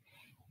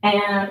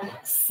and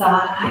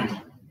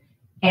side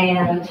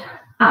and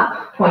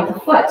up. Point the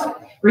foot.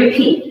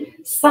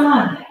 Repeat.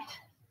 Side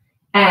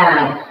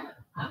and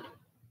up.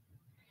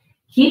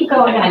 Keep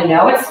going. I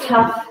know it's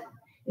tough.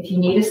 If you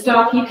need to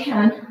stop, you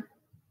can.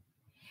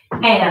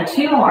 And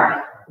 2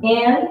 more.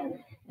 In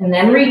and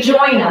then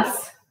rejoin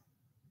us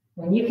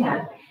when you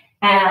can.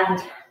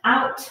 And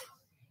out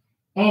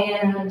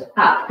and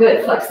up.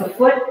 Good. Flex the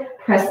foot.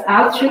 Press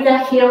out through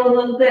that heel a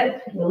little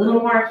bit. A little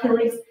more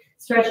Achilles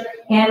stretch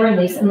and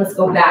release. And let's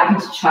go back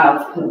into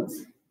child's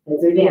pose.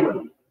 Heads are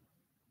down.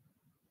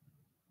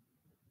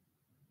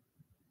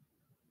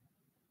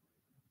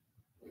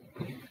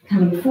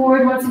 Coming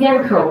forward once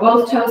again, curl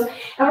both toes.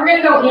 And we're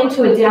going to go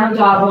into a down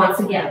dog once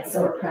again.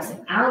 So we're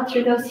pressing out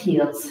through those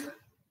heels.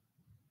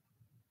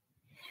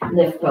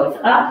 Lift both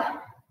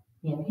up.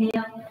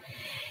 Inhale.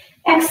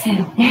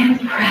 Exhale and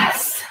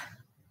press.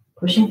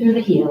 Pushing through the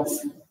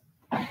heels.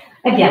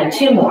 Again,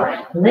 2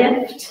 more.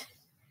 Lift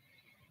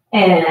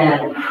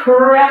and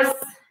press.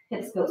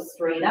 Hips go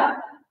straight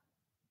up.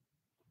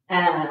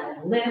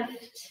 And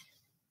lift.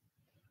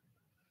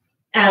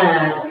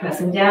 And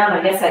pressing down.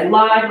 I guess I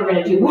lied. We're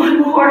going to do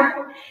 1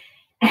 more.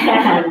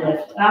 And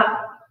lift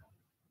up.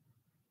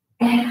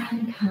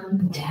 And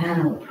come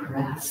down.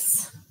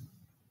 Press.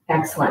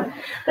 Excellent.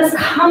 Let's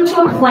come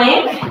to a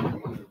plank.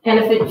 And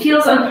if it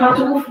feels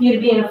uncomfortable for you to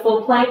be in a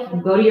full plank, you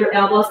can go to your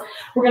elbows.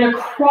 We're going to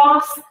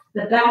cross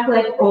the back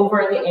leg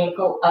over the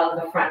ankle of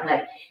the front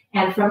leg.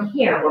 And from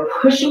here, we're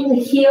pushing the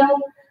heel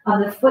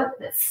of the foot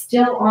that's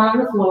still on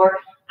the floor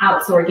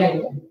out. So we're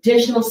getting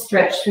additional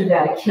stretch through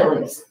that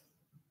Achilles.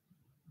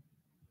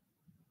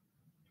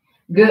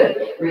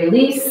 Good.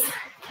 Release.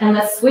 And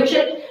let's switch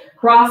it,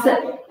 cross it,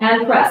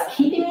 and press.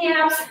 Keeping the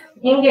abs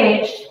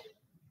engaged.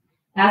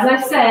 As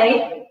I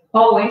say,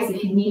 always,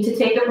 if you need to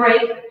take a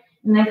break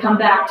and then come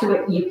back to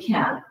it, you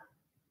can.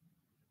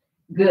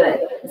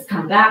 Good. Let's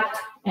come back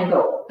and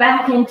go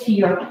back into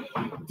your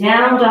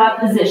down dog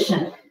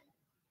position.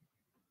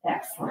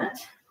 Excellent.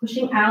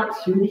 Pushing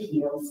out through the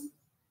heels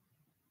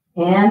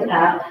and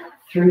up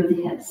through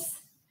the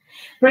hips.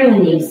 Bring the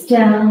knees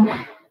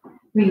down,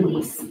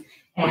 release,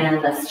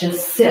 and let's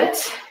just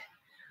sit.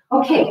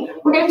 Okay,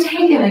 we're going to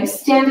take an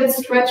extended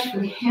stretch for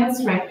the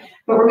hamstring,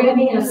 but we're going to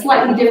be in a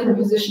slightly different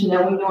position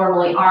than we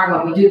normally are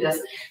when we do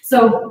this.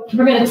 So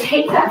we're going to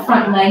take that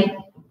front leg,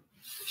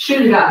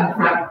 shoot it up in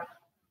front,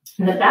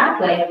 and the back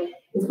leg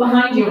is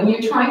behind you, and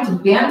you're trying to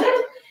bend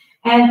it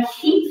and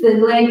keep the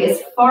leg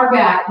as far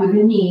back with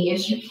the knee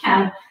as you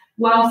can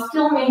while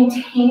still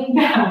maintaining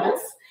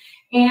balance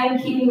and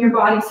keeping your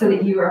body so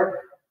that you are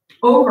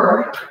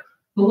over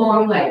the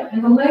long leg.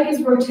 And the leg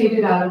is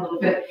rotated out a little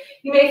bit.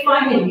 You may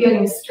find that you're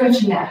getting a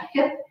stretch in that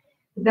hip,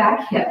 the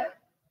back hip.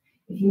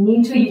 If you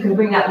need to, you can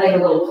bring that leg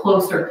a little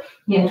closer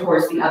in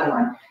towards the other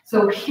one.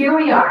 So here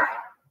we are,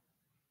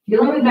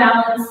 feeling the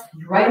balance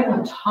right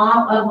on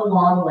top of the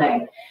long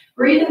leg.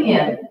 Breathing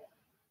in.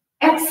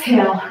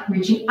 Exhale,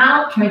 reaching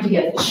out, trying to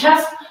get the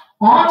chest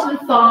onto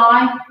the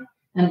thigh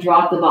and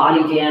drop the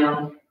body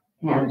down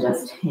and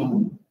just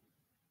hang.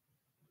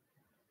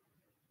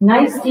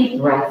 Nice deep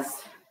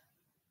breaths.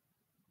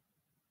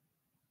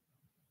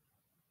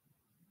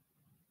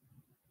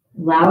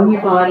 Allowing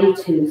your body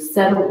to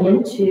settle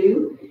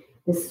into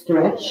the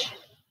stretch.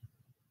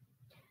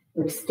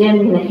 We're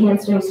extending the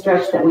hamstring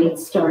stretch that we had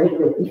started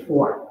with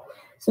before.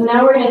 So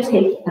now we're going to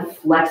take a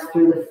flex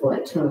through the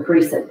foot to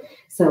increase it.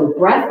 So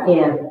breath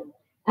in.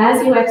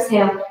 As you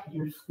exhale,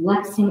 you're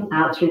flexing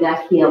out through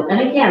that heel.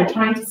 And again,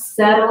 trying to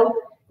settle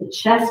the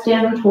chest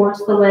down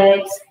towards the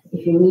legs.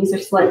 If your knees are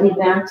slightly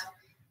bent,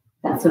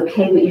 that's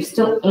okay, but you're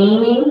still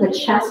aiming the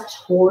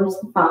chest towards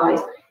the thighs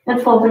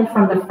and folding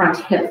from the front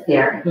hip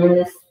there in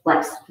this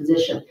flex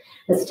position.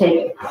 Let's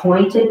take a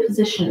pointed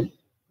position,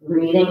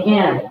 breathing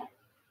in.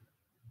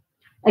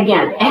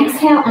 Again,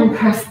 exhale and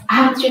press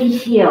out through the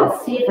heel.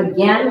 See if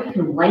again you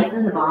can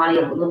lengthen the body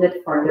a little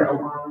bit farther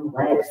along the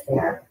legs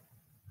there.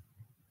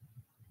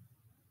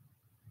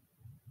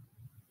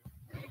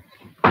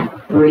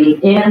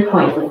 Breathe in,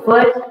 point the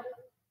foot.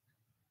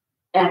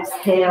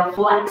 Exhale,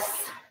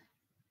 flex.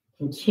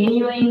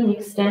 Continuing the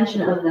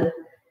extension of the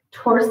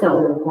torso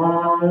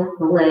along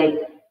the leg.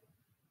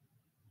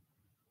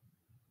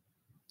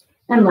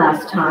 And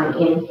last time,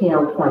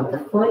 inhale, point the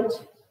foot.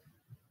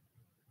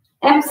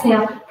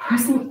 Exhale,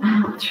 pressing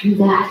out through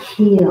that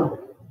heel.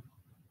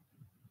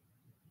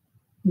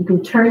 You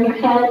can turn your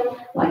head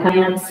like I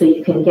am so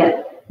you can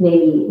get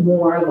maybe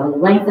more of a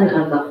lengthen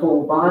of the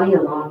whole body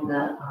along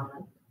the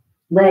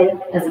leg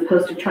as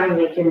opposed to trying to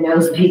make your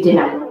nose be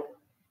down.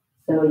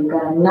 So you've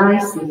got a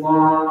nice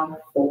long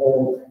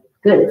fold.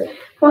 Good.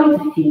 Point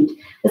the feet.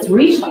 Let's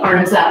reach the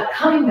arms up,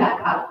 coming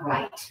back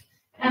upright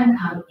and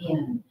come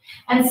in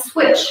and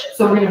switch.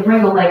 So we're going to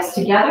bring the legs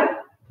together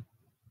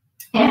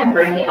and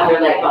bring the other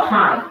leg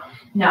behind.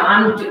 Now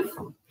I'm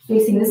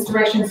facing this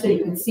direction so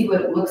you can see what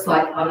it looks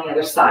like on the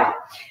other side.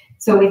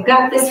 So we've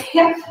got this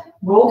hip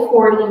rolled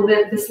forward a little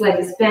bit. This leg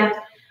is bent.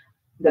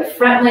 The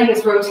front leg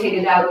is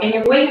rotated out, and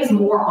your weight is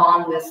more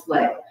on this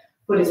leg.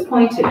 Foot is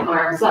pointed,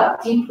 arms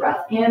up. Deep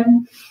breath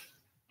in.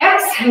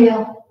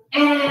 Exhale,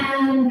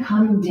 and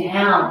come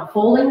down.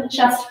 Folding the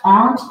chest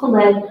onto the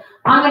leg.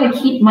 I'm going to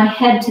keep my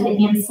head to the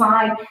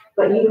inside,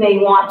 but you may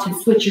want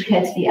to switch your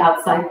head to the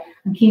outside.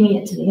 I'm keeping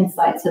it to the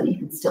inside so that you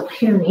can still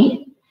hear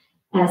me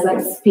as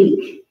I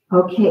speak.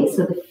 Okay,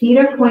 so the feet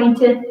are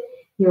pointed.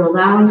 You're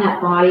allowing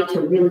that body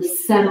to really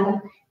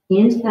settle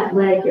into that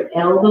leg. Your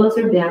elbows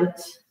are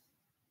bent.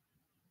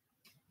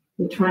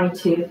 You're trying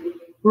to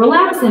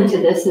relax into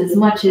this as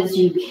much as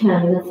you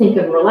can think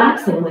of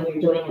relaxing when you're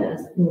doing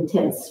an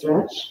intense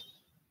stretch.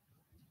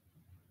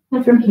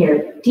 And from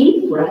here,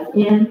 deep breath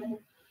in.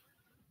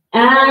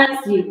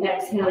 As you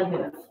exhale, you're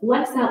going to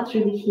flex out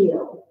through the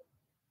heel.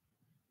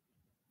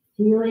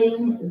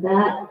 Feeling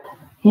that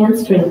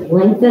hamstring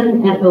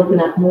lengthen and open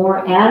up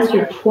more as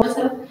your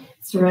torso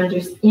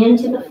surrenders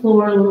into the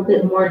floor a little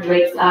bit more,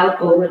 drapes out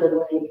over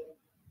the leg.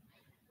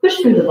 Push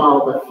through the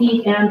ball of the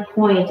feet and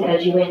point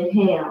as you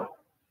inhale.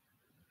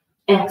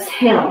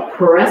 Exhale,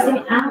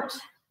 pressing out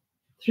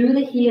through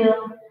the heel,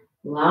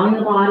 allowing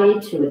the body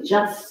to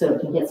adjust so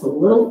it gets a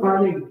little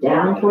farther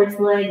down towards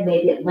the leg.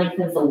 Maybe it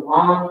lengthens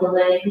along the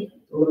leg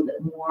a little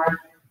bit more.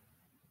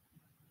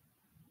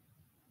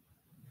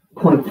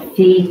 Point the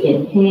feet,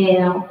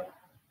 inhale.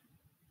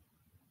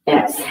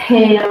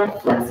 Exhale,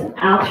 flexing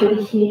out through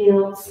the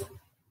heels.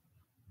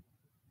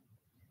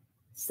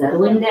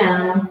 Settling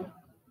down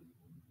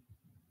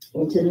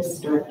into the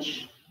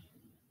stretch.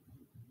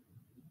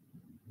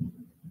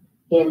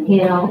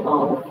 Inhale,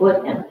 ball the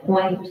foot and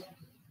point.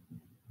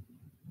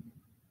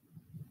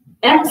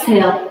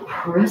 Exhale,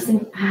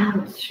 pressing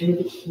out through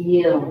the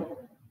heel.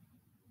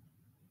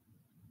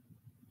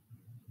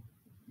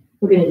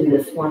 We're going to do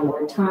this one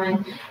more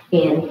time.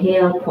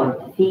 Inhale,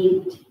 point the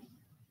feet.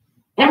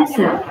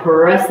 Exhale,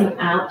 pressing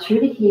out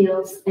through the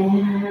heels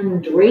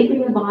and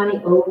draping the body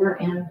over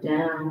and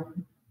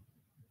down.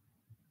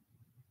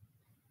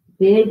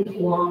 Big,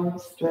 long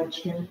stretch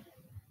here.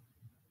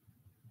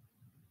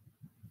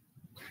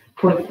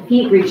 Point the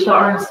feet, reach the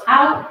arms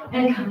out,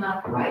 and come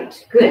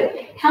upright.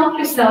 Good. Help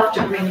yourself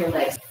to bring your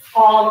legs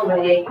all the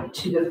way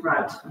to the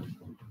front.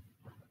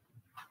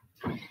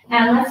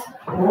 And let's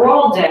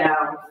roll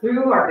down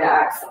through our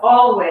backs,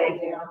 all the way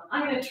down.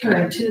 I'm going to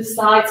turn to the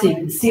side so you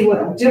can see what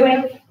I'm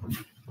doing.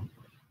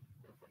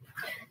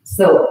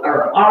 So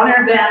we're on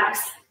our backs,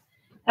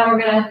 and we're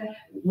going to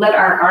let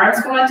our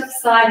arms go out to the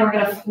side, and we're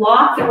going to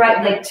flop the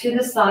right leg to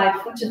the side,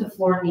 foot to the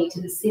floor, knee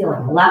to the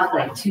ceiling. Left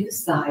leg to the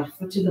side,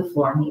 foot to the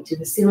floor, knee to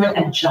the ceiling.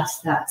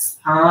 Adjust that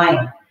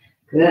spine.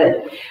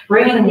 Good.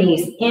 Bring the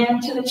knees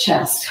into the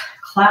chest.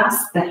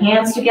 Clasp the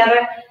hands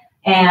together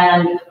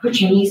and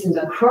put your knees in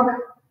the crook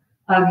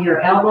of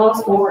your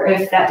elbows, or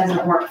if that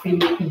doesn't work for you,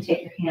 you can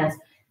take your hands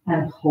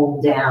and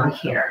pull down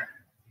here.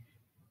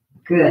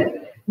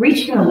 Good.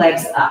 Reaching the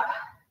legs up.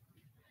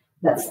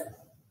 Let's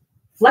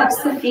flex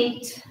the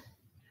feet,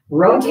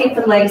 rotate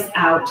the legs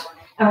out,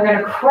 and we're going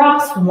to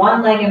cross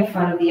one leg in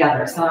front of the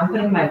other. So I'm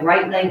putting my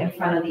right leg in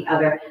front of the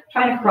other,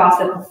 trying to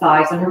cross at the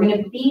thighs, and we're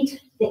going to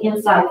beat the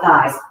inside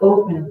thighs.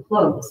 Open,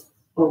 close,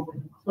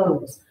 open,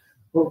 close,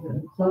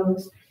 open,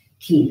 close.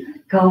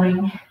 Keep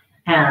going.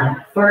 And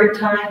third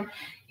time,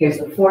 here's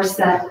the fourth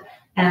set,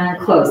 and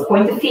close.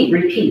 Point the feet,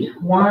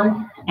 repeat.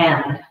 1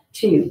 and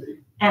 2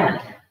 and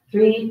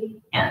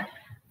 3 and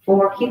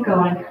 4. Keep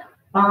going.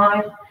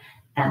 5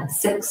 and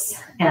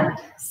 6 and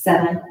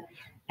 7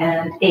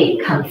 and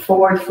 8. Come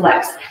forward,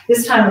 flex.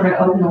 This time we're going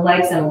to open the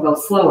legs and we'll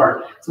go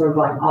slower. So we're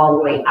going all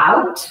the way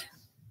out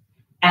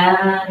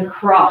and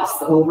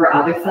cross over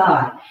other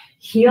thigh.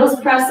 Heels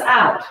press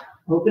out,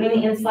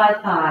 opening the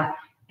inside thigh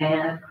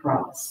and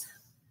cross.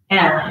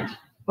 And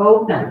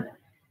open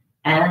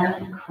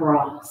and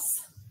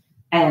cross.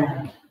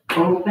 And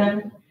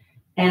open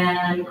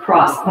and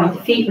cross. Point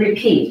the feet,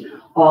 repeat.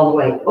 All the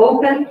way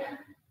open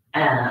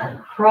and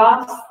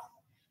cross.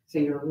 So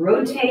you're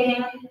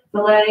rotating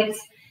the legs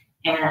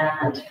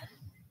and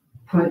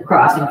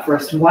crossing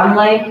first one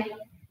leg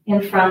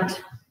in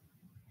front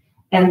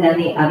and then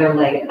the other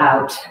leg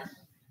out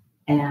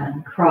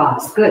and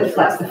cross. Good.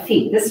 Flex the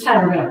feet. This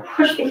time we're going to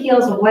push the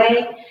heels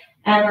away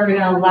and we're going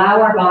to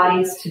allow our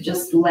bodies to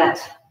just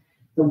let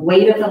the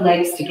weight of the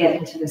legs to get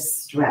into this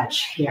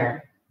stretch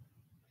here.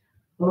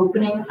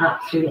 Opening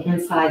up through the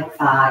inside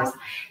thighs.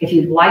 If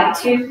you'd like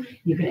to,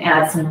 you can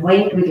add some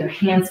weight with your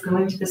hands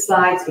going to the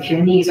sides. If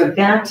your knees are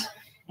bent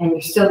and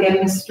you're still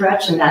getting a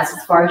stretch and that's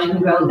as far as you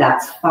can go,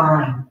 that's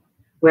fine.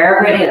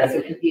 Wherever it is,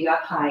 it could be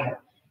up higher.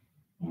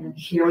 And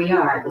here we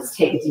are. Let's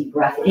take a deep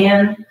breath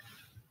in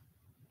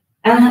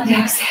and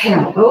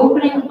exhale,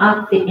 opening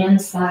up the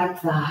inside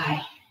thigh.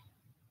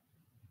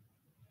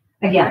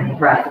 Again,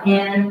 breath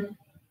in.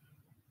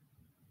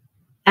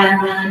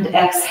 And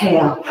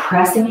exhale,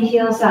 pressing the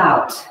heels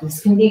out. This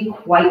can be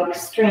quite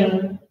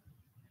extreme.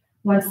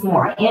 Once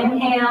more,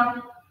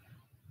 inhale.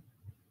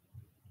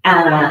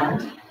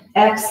 And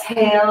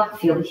exhale,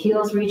 feel the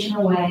heels reaching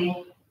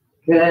away.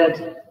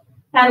 Good.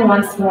 And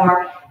once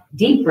more,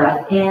 deep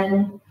breath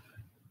in.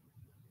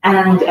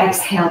 And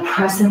exhale,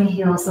 pressing the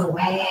heels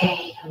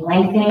away.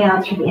 Lengthening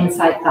out through the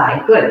inside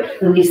thigh.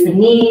 Good. Release the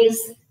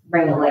knees.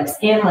 Bring the legs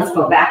in. Let's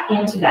go back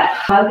into that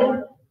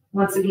hug.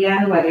 Once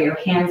again, whether your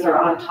hands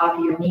are on top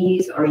of your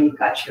knees or you've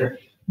got your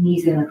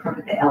knees in the crook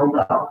of the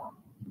elbow.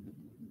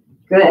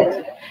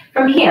 Good.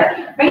 From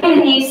here, bring the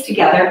knees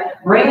together,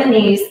 bring the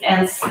knees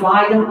and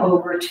slide them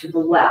over to the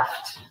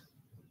left.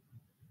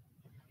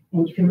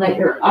 And you can let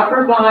your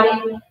upper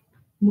body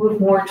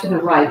move more to the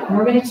right. And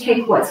we're going to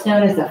take what's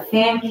known as a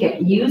fan kick,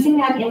 using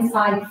that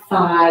inside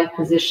thigh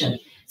position.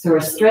 So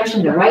we're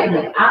stretching the right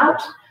leg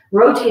out,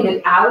 rotate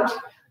it out,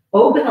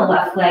 Open the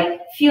left leg.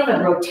 Feel the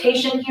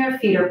rotation here.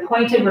 Feet are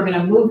pointed. We're going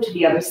to move to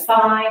the other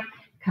side.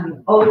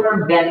 Coming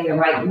over, bending the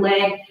right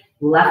leg.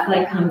 Left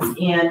leg comes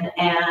in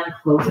and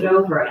close it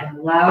over. And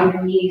allow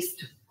your knees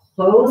to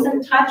close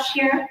and touch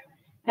here.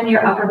 And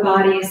your upper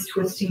body is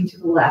twisting to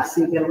the left.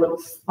 So you get a little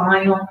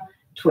spinal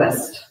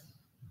twist.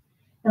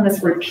 And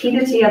let's repeat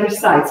it to the other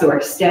side. So we're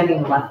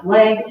extending the left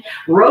leg.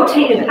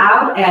 Rotate it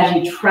out as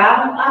you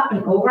travel up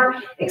and over.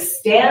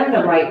 Extend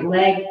the right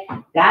leg.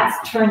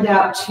 That's turned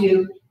out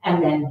too.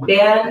 And then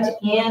bend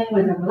in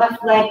with the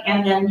left leg.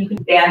 And then you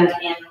can bend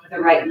in with the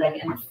right leg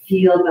and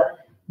feel the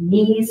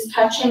knees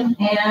touching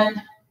and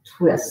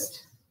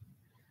twist.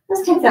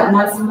 Let's take that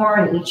once more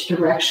in each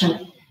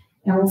direction.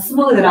 And we'll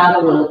smooth it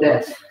out a little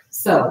bit.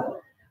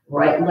 So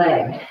right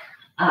leg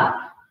up,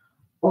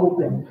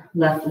 open,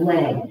 left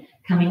leg.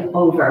 Coming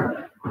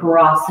over,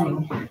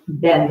 crossing,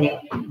 bending,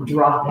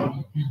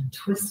 dropping, and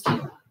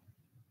twisting.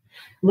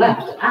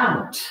 Left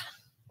out,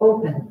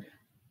 open.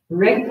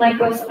 Right leg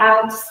goes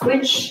out,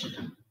 switch,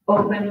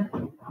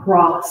 open,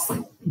 cross,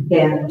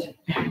 bend,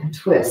 and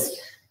twist.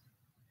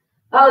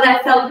 Oh,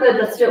 that felt good.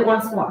 Let's do it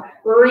once more.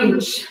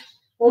 Reach,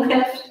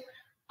 lift,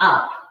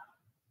 up,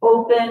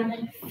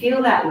 open.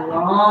 Feel that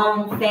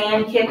long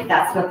fan kick.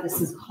 That's what this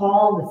is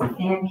called. It's a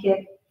fan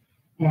kick.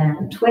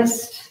 And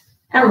twist.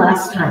 And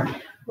last time.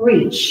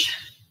 Reach,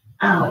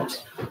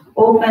 out,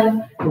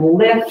 open,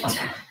 lift,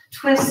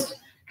 twist,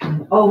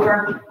 come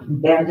over,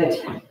 bend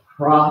it,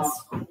 cross,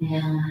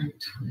 and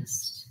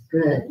twist.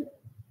 Good.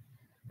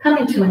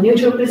 Coming to a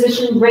neutral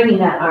position, bringing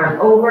that arm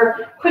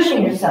over,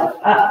 pushing yourself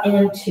up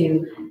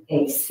into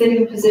a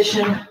sitting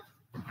position.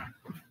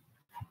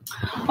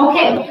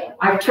 Okay,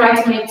 I've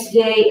tried to make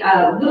today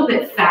a little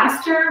bit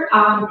faster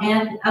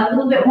and a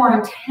little bit more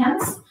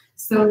intense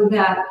so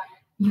that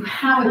you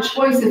have a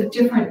choice of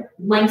different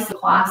lengths of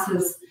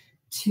classes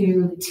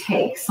to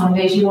take. Some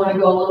days you want to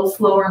go a little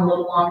slower and a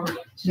little longer.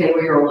 Today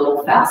we are a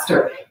little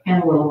faster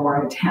and a little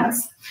more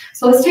intense.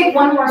 So let's take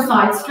one more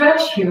side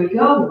stretch. Here we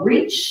go.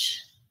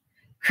 Reach,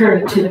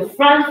 curve to the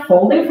front,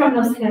 folding from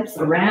those hips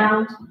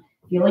around,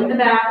 feeling the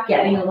back,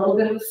 getting a little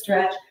bit of a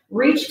stretch.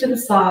 Reach to the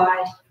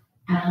side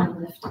and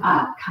lift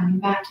up. Coming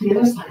back to the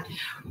other side.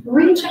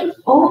 Reaching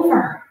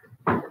over,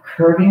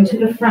 curving to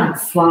the front,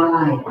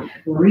 slide.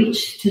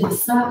 Reach to the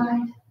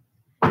side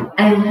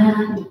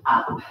and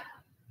up.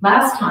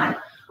 Last time,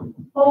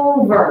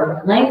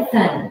 over,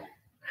 lengthen,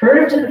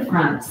 curve to the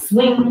front,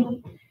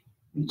 swing,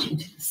 reaching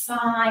to the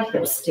side,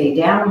 hips stay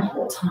down the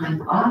whole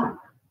time, up,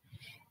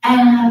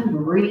 and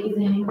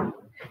breathing,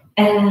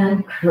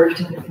 and curve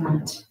to the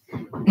front,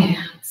 and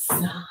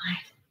side,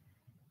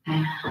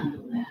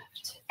 and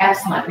lift.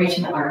 Excellent,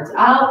 reaching the arms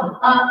out and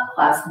up,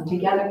 clasp them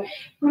together,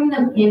 bring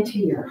them into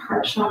your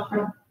heart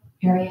chakra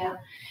area,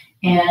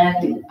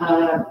 and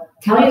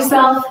tell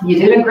yourself you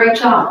did a great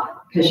job,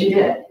 because you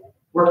did.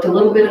 Worked a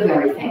little bit of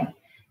everything.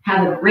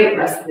 Have a great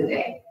rest of the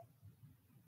day.